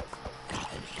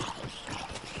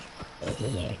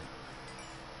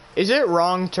 Is it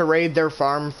wrong to raid their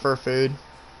farm for food?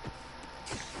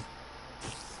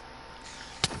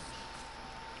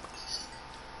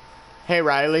 Hey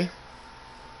Riley.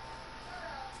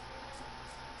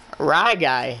 Rye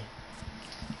guy.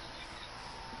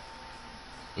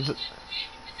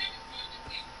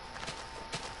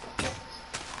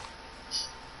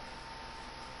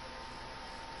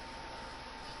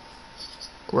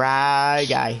 Rye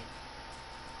guy.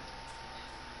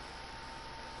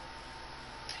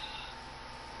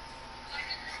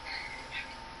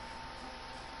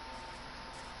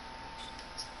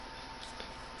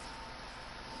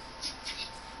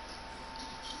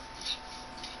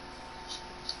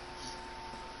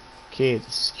 Okay,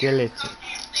 the skeleton.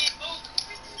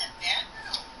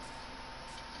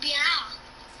 Yeah.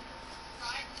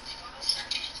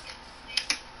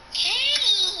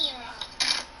 Hey.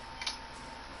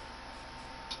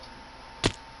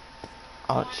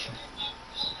 Ouch.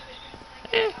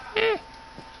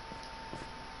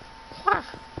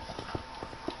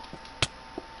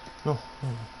 No, no, no.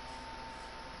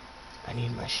 I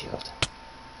need my shield.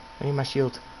 I need my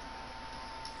shield.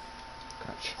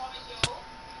 Crouch.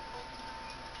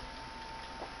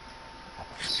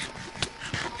 Apples.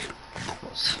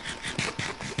 Apples.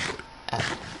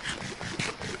 Apple.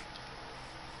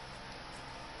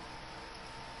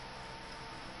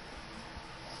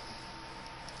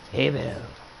 Hey, Bill.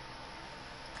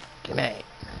 Good night.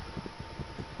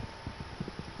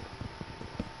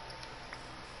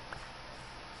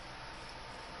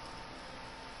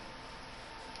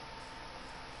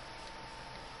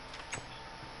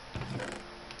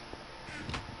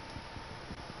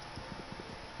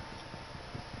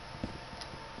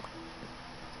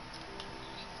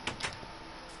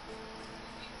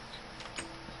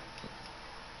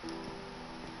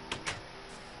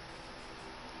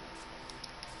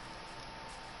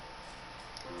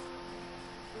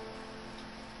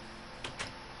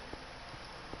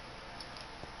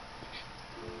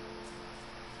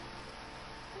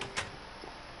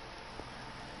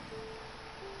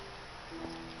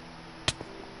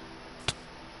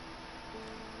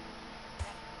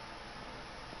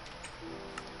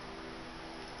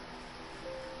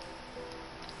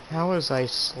 How was I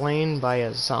slain by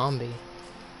a zombie?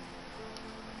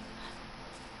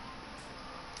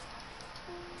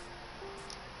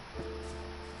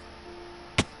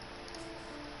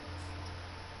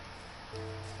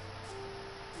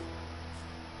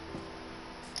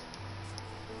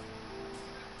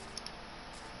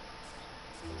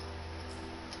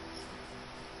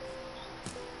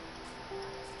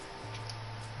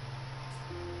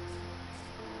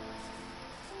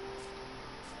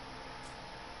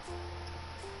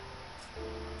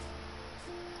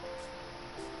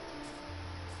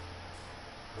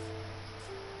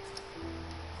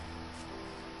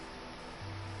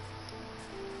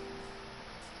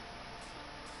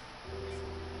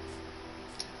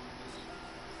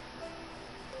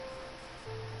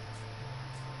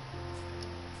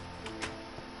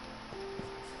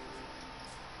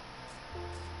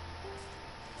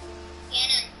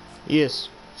 Gannon, Yes.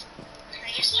 I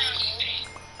just found gold.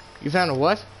 You found a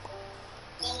what?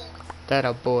 Gold. That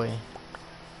a boy.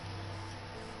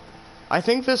 I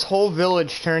think this whole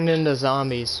village turned into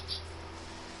zombies.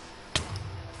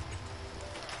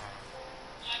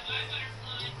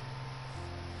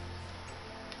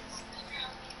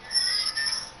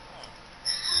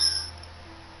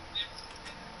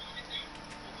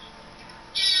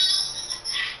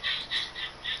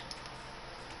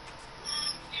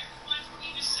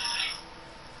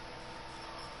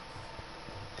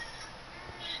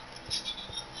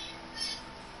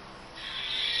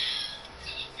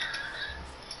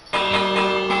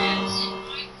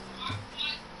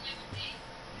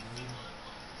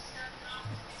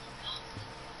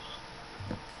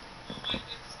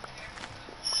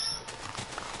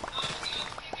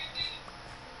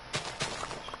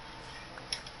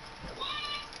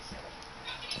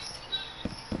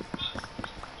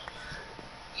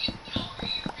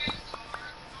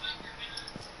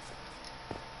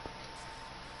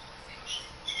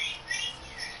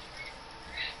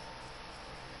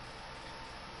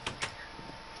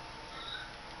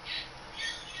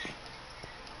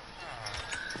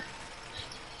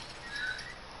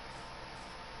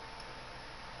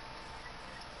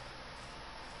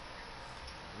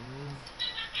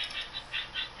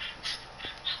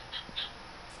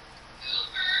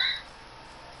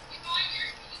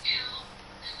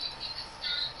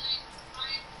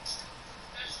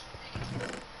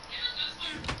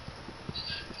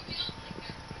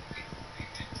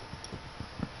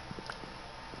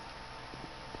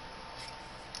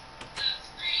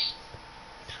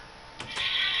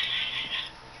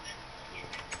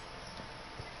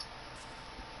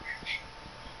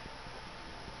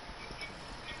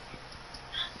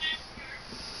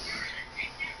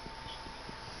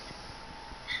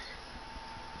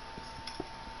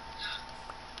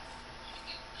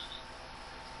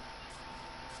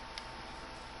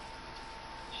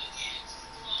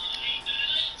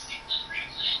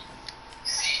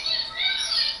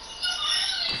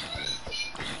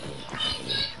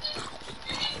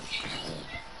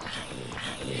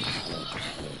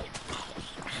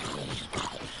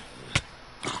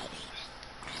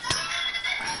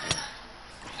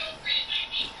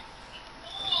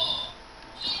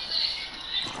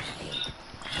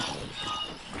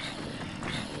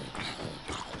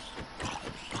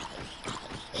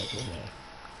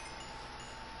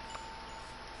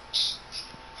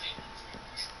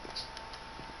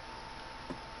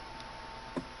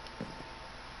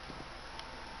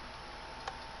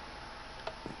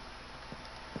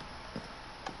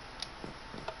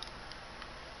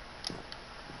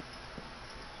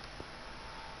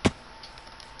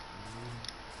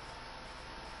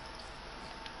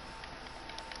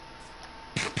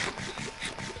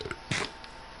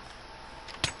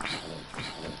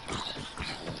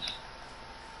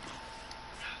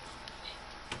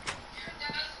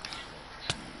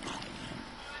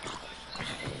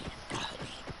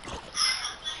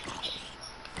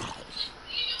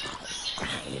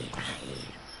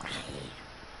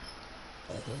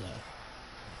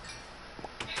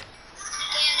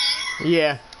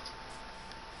 Yeah.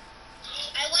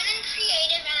 I went in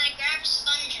creative and I grabbed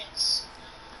sponges.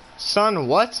 Son,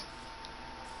 what?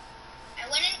 I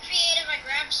went in creative, I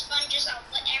grabbed sponges, I'll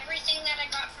put everything that I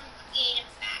got from creative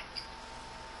back.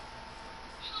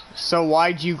 So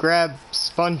why'd you grab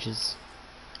sponges?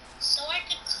 So I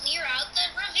could clear out the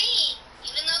ravine,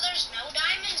 even though there's no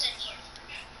diamonds in here.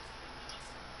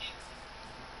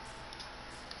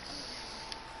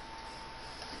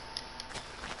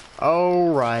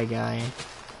 Alright, guy.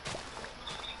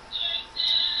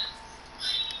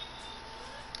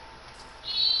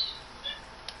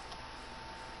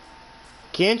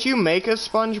 Can't you make a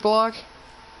sponge block?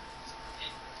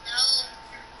 No.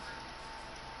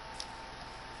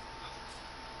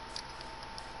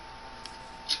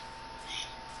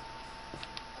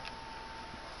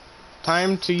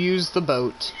 Time to use the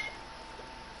boat.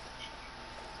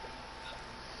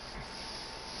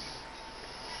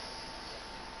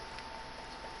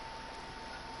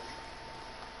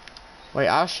 Wait,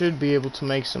 I should be able to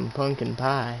make some pumpkin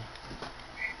pie.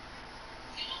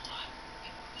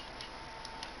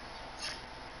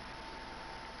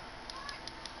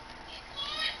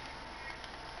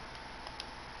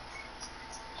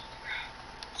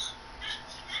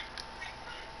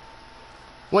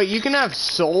 Wait, you can have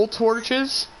soul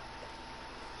torches?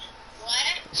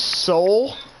 What?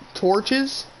 Soul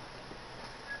torches?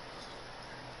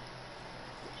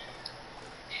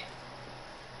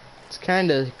 It's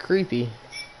kinda creepy.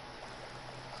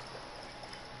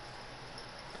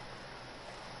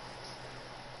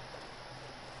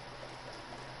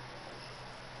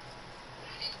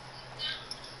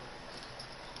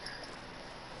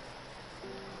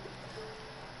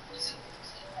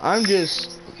 I'm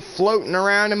just floating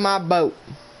around in my boat.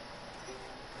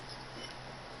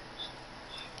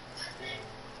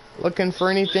 Looking for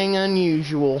anything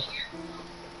unusual.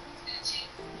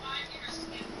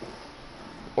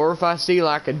 Or if I see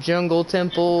like a jungle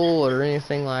temple or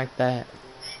anything like that.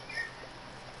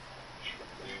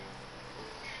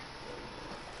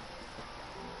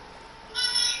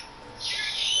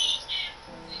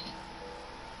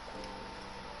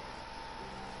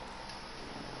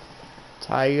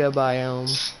 Taiga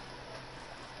biome.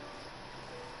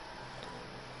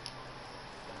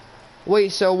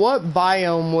 Wait, so what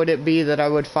biome would it be that I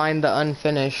would find the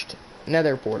unfinished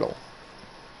nether portal?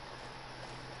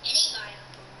 Any biome.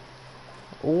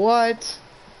 What?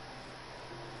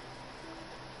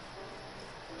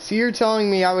 So you're telling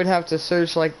me I would have to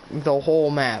search like the whole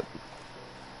map?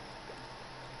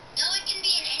 No, it can be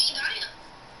in any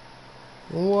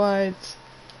biome. What?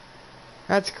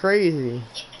 That's crazy. It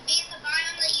could be in the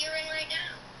biome that you're in right now.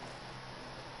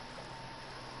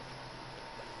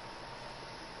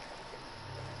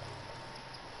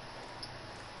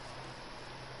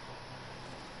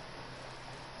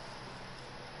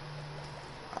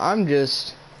 I'm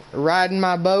just riding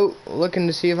my boat, looking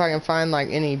to see if I can find like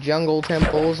any jungle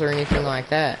temples or anything like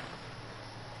that.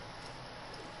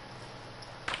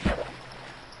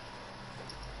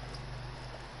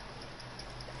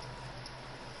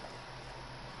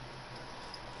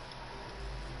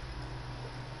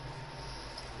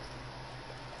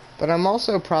 But I'm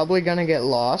also probably gonna get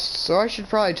lost, so I should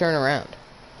probably turn around.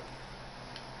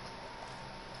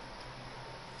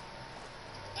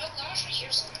 Oh gosh, I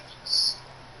hear zombies.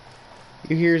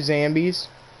 You hear zombies?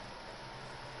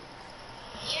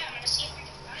 Yeah, I'm gonna see if I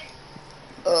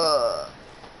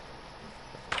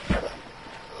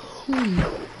can find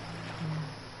them.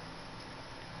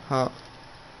 Huh.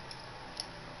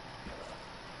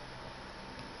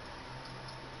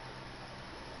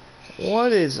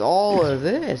 What is all of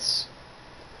this?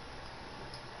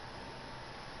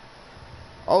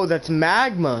 Oh, that's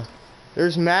magma.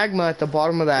 There's magma at the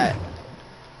bottom of that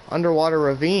underwater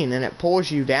ravine, and it pulls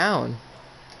you down.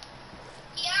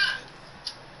 Yeah.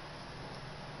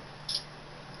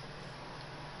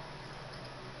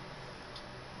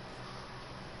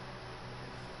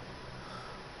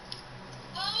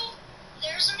 Oh,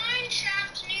 there's a mine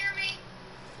shaft near me.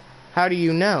 How do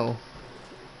you know?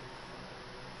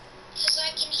 Because I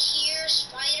can hear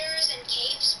spiders and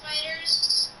cave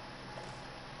spiders.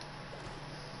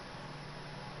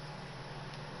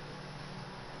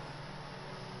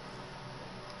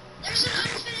 There's an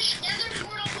unfinished nether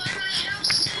portal by my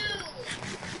house too.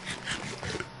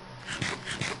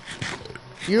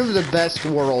 You have the best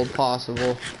world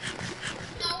possible.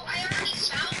 No, I already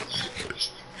found the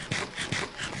unfinished nether.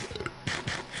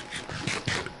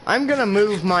 I'm gonna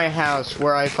move my house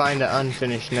where I find an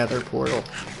unfinished nether portal.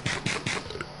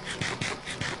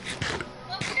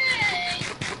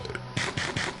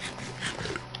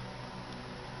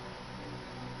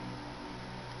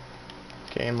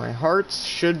 Okay. Okay, my hearts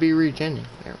should be regening.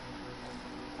 There.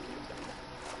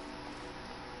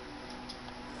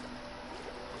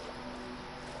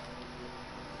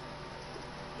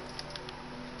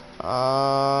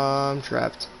 I'm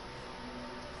trapped.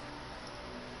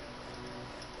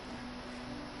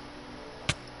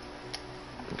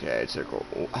 Okay, I took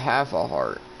half a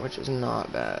heart, which is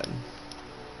not bad.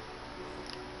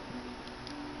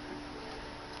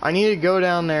 I need to go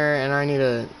down there and I need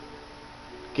to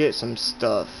get some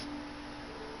stuff.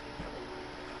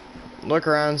 Look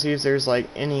around, see if there's like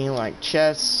any like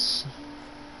chests.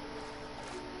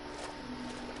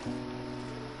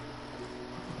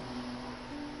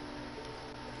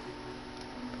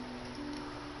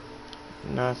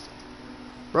 Nothing.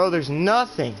 Bro, there's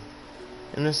nothing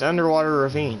in this underwater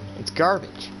ravine. It's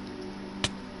garbage.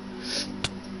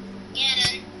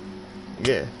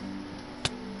 Yeah.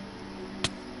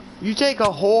 You take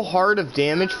a whole heart of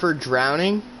damage for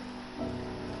drowning?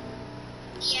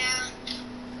 Yeah.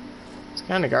 It's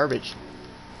kind of garbage.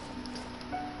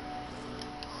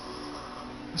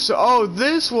 So, oh,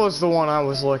 this was the one I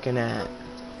was looking at.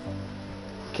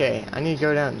 Okay, I need to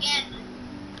go down. Yeah.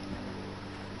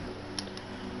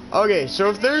 Okay,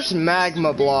 so if there's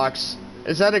magma blocks,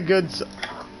 is that a good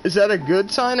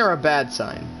sign or a bad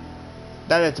sign?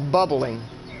 That it's bubbling.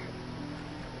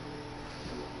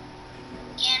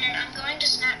 Gannon, I'm going to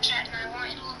Snapchat and I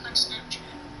want you to look on Snapchat.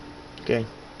 Okay.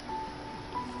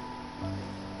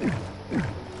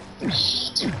 I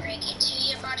hate to break it to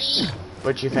you, buddy.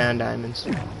 But you found diamonds.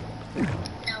 No,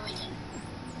 we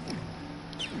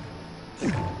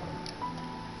didn't.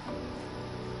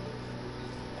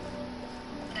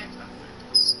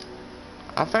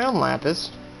 I found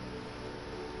lapis.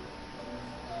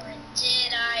 Or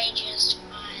did I just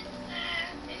find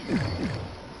that?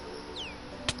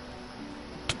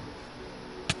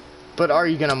 But are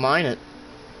you gonna mine it?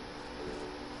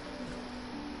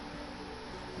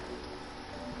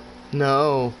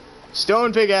 No.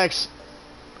 Stone pickaxe.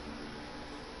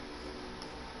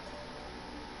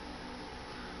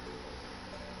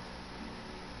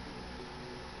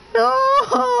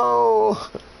 No.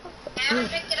 I haven't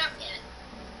picked it up yet.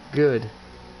 Good.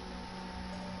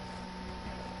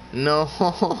 No.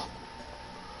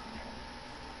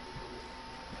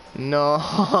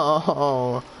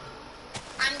 No.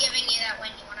 I'm giving you that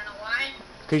win. You wanna know why?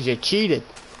 Because you cheated.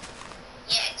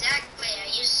 Yeah, exactly. I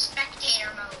use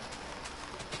spectator mode.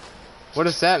 What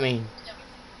does that mean?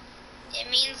 It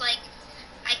means, like,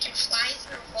 I can fly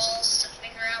through walls to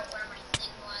figure out where my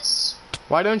thing was.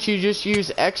 Why don't you just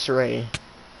use X-ray?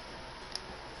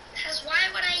 Because why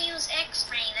would I use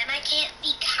X-ray? Then I can't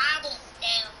see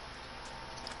cobblestone.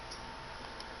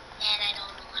 And I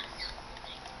don't want to know.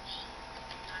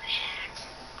 I'm not a hack.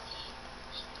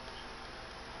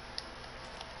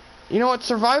 You know what?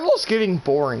 Survival's getting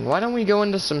boring. Why don't we go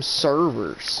into some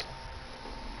servers?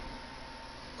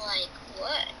 Like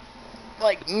what?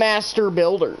 Like master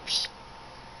builders.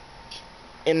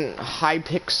 In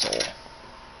Hypixel.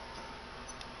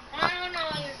 I don't know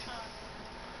what you're talking.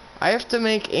 I have to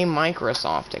make a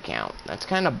Microsoft account. That's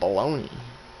kind of baloney.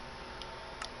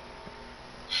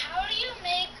 How do you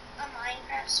make a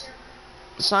Minecraft server?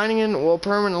 Signing in will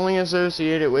permanently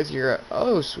associate it with your...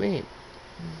 Oh, sweet.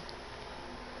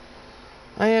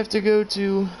 I have to go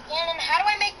to Gannon, how do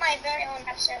I make my very own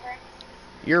Minecraft server?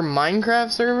 your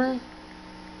Minecraft server?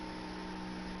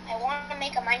 I want to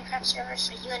make a Minecraft server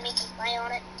so you and me can play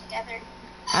on it together.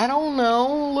 I don't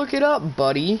know. Look it up,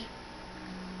 buddy.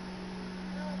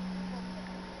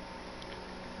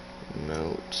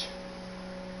 Note.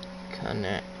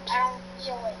 Connect. I don't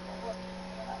feel like looking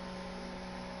it up.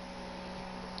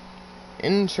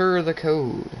 Enter the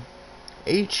code.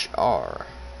 HR.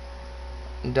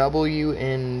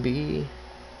 WNB.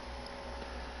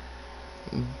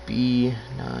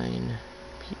 B9P.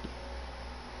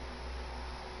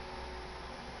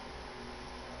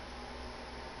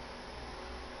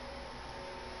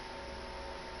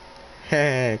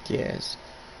 Heck yes.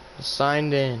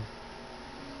 Signed in.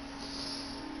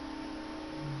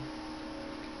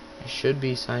 I should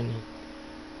be signed in.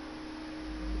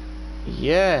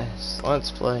 Yes,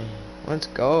 let's play. Let's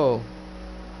go.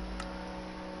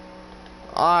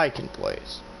 I can play.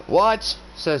 What?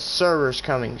 Says servers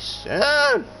coming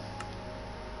soon.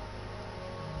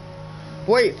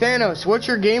 Wait, Thanos, what's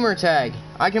your gamer tag?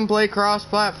 I can play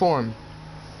cross-platform.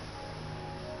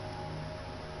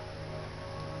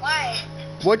 Why?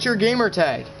 What's your gamer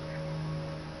tag?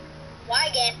 Why,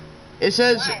 Gannon? It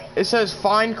says Why?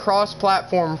 find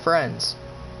cross-platform friends.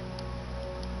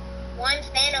 One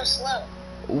Thanos low.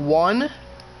 One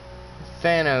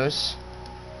Thanos.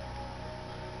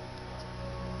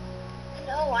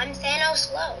 No, No, I'm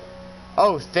Thanos Low.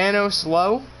 Oh, Thanos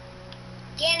Low?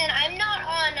 Gannon, I'm not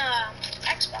on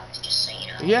Xbox, just so you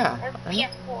know. Yeah. Or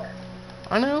PS4.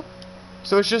 I know.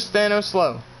 So it's just Thanos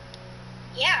Low.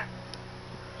 Yeah.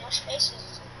 No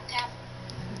spaces. No cap.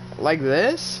 Like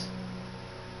this?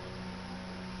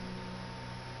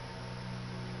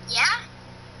 Yeah?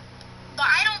 But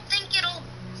I don't think it'll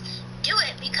do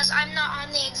it because I'm not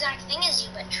on the exact thing as you,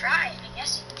 but try it. I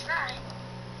guess you can try.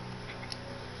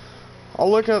 I'll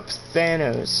look up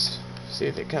Thanos. See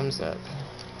if it comes up.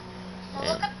 So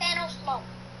look up Thanos Low.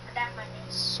 That's my name.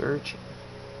 Search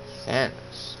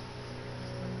Thanos.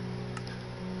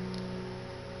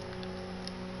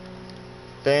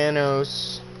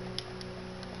 Thanos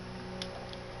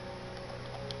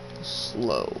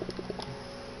Slow.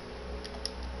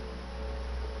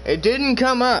 It didn't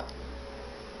come up.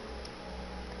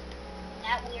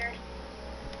 That weird.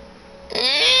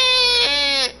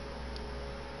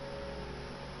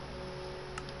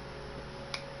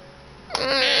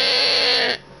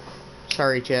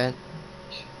 Sorry, Chad.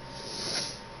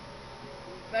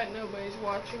 Bet nobody's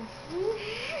watching.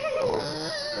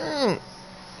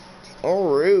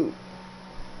 All right.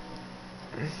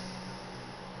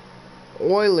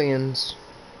 Oilians.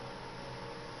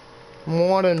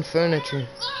 Modern furniture.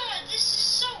 Oh God, this is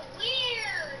so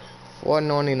weird.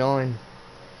 $4.99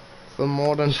 for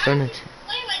modern furniture.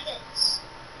 Play with this.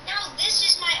 Now this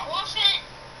is my offense.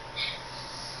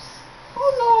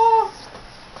 Oh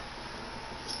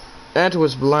That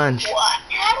was Blanche. What?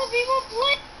 How do people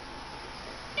play?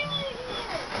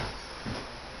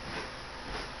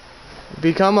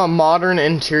 Become a modern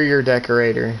interior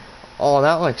decorator. Oh,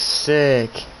 that looks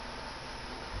sick.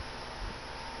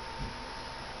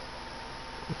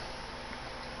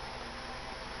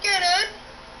 Get it?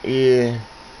 Yeah.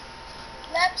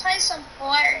 Let's play some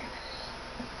Fortnite.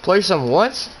 Play some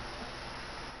what?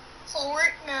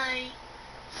 Fortnite.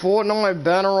 Fortnite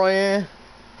Battle Royale.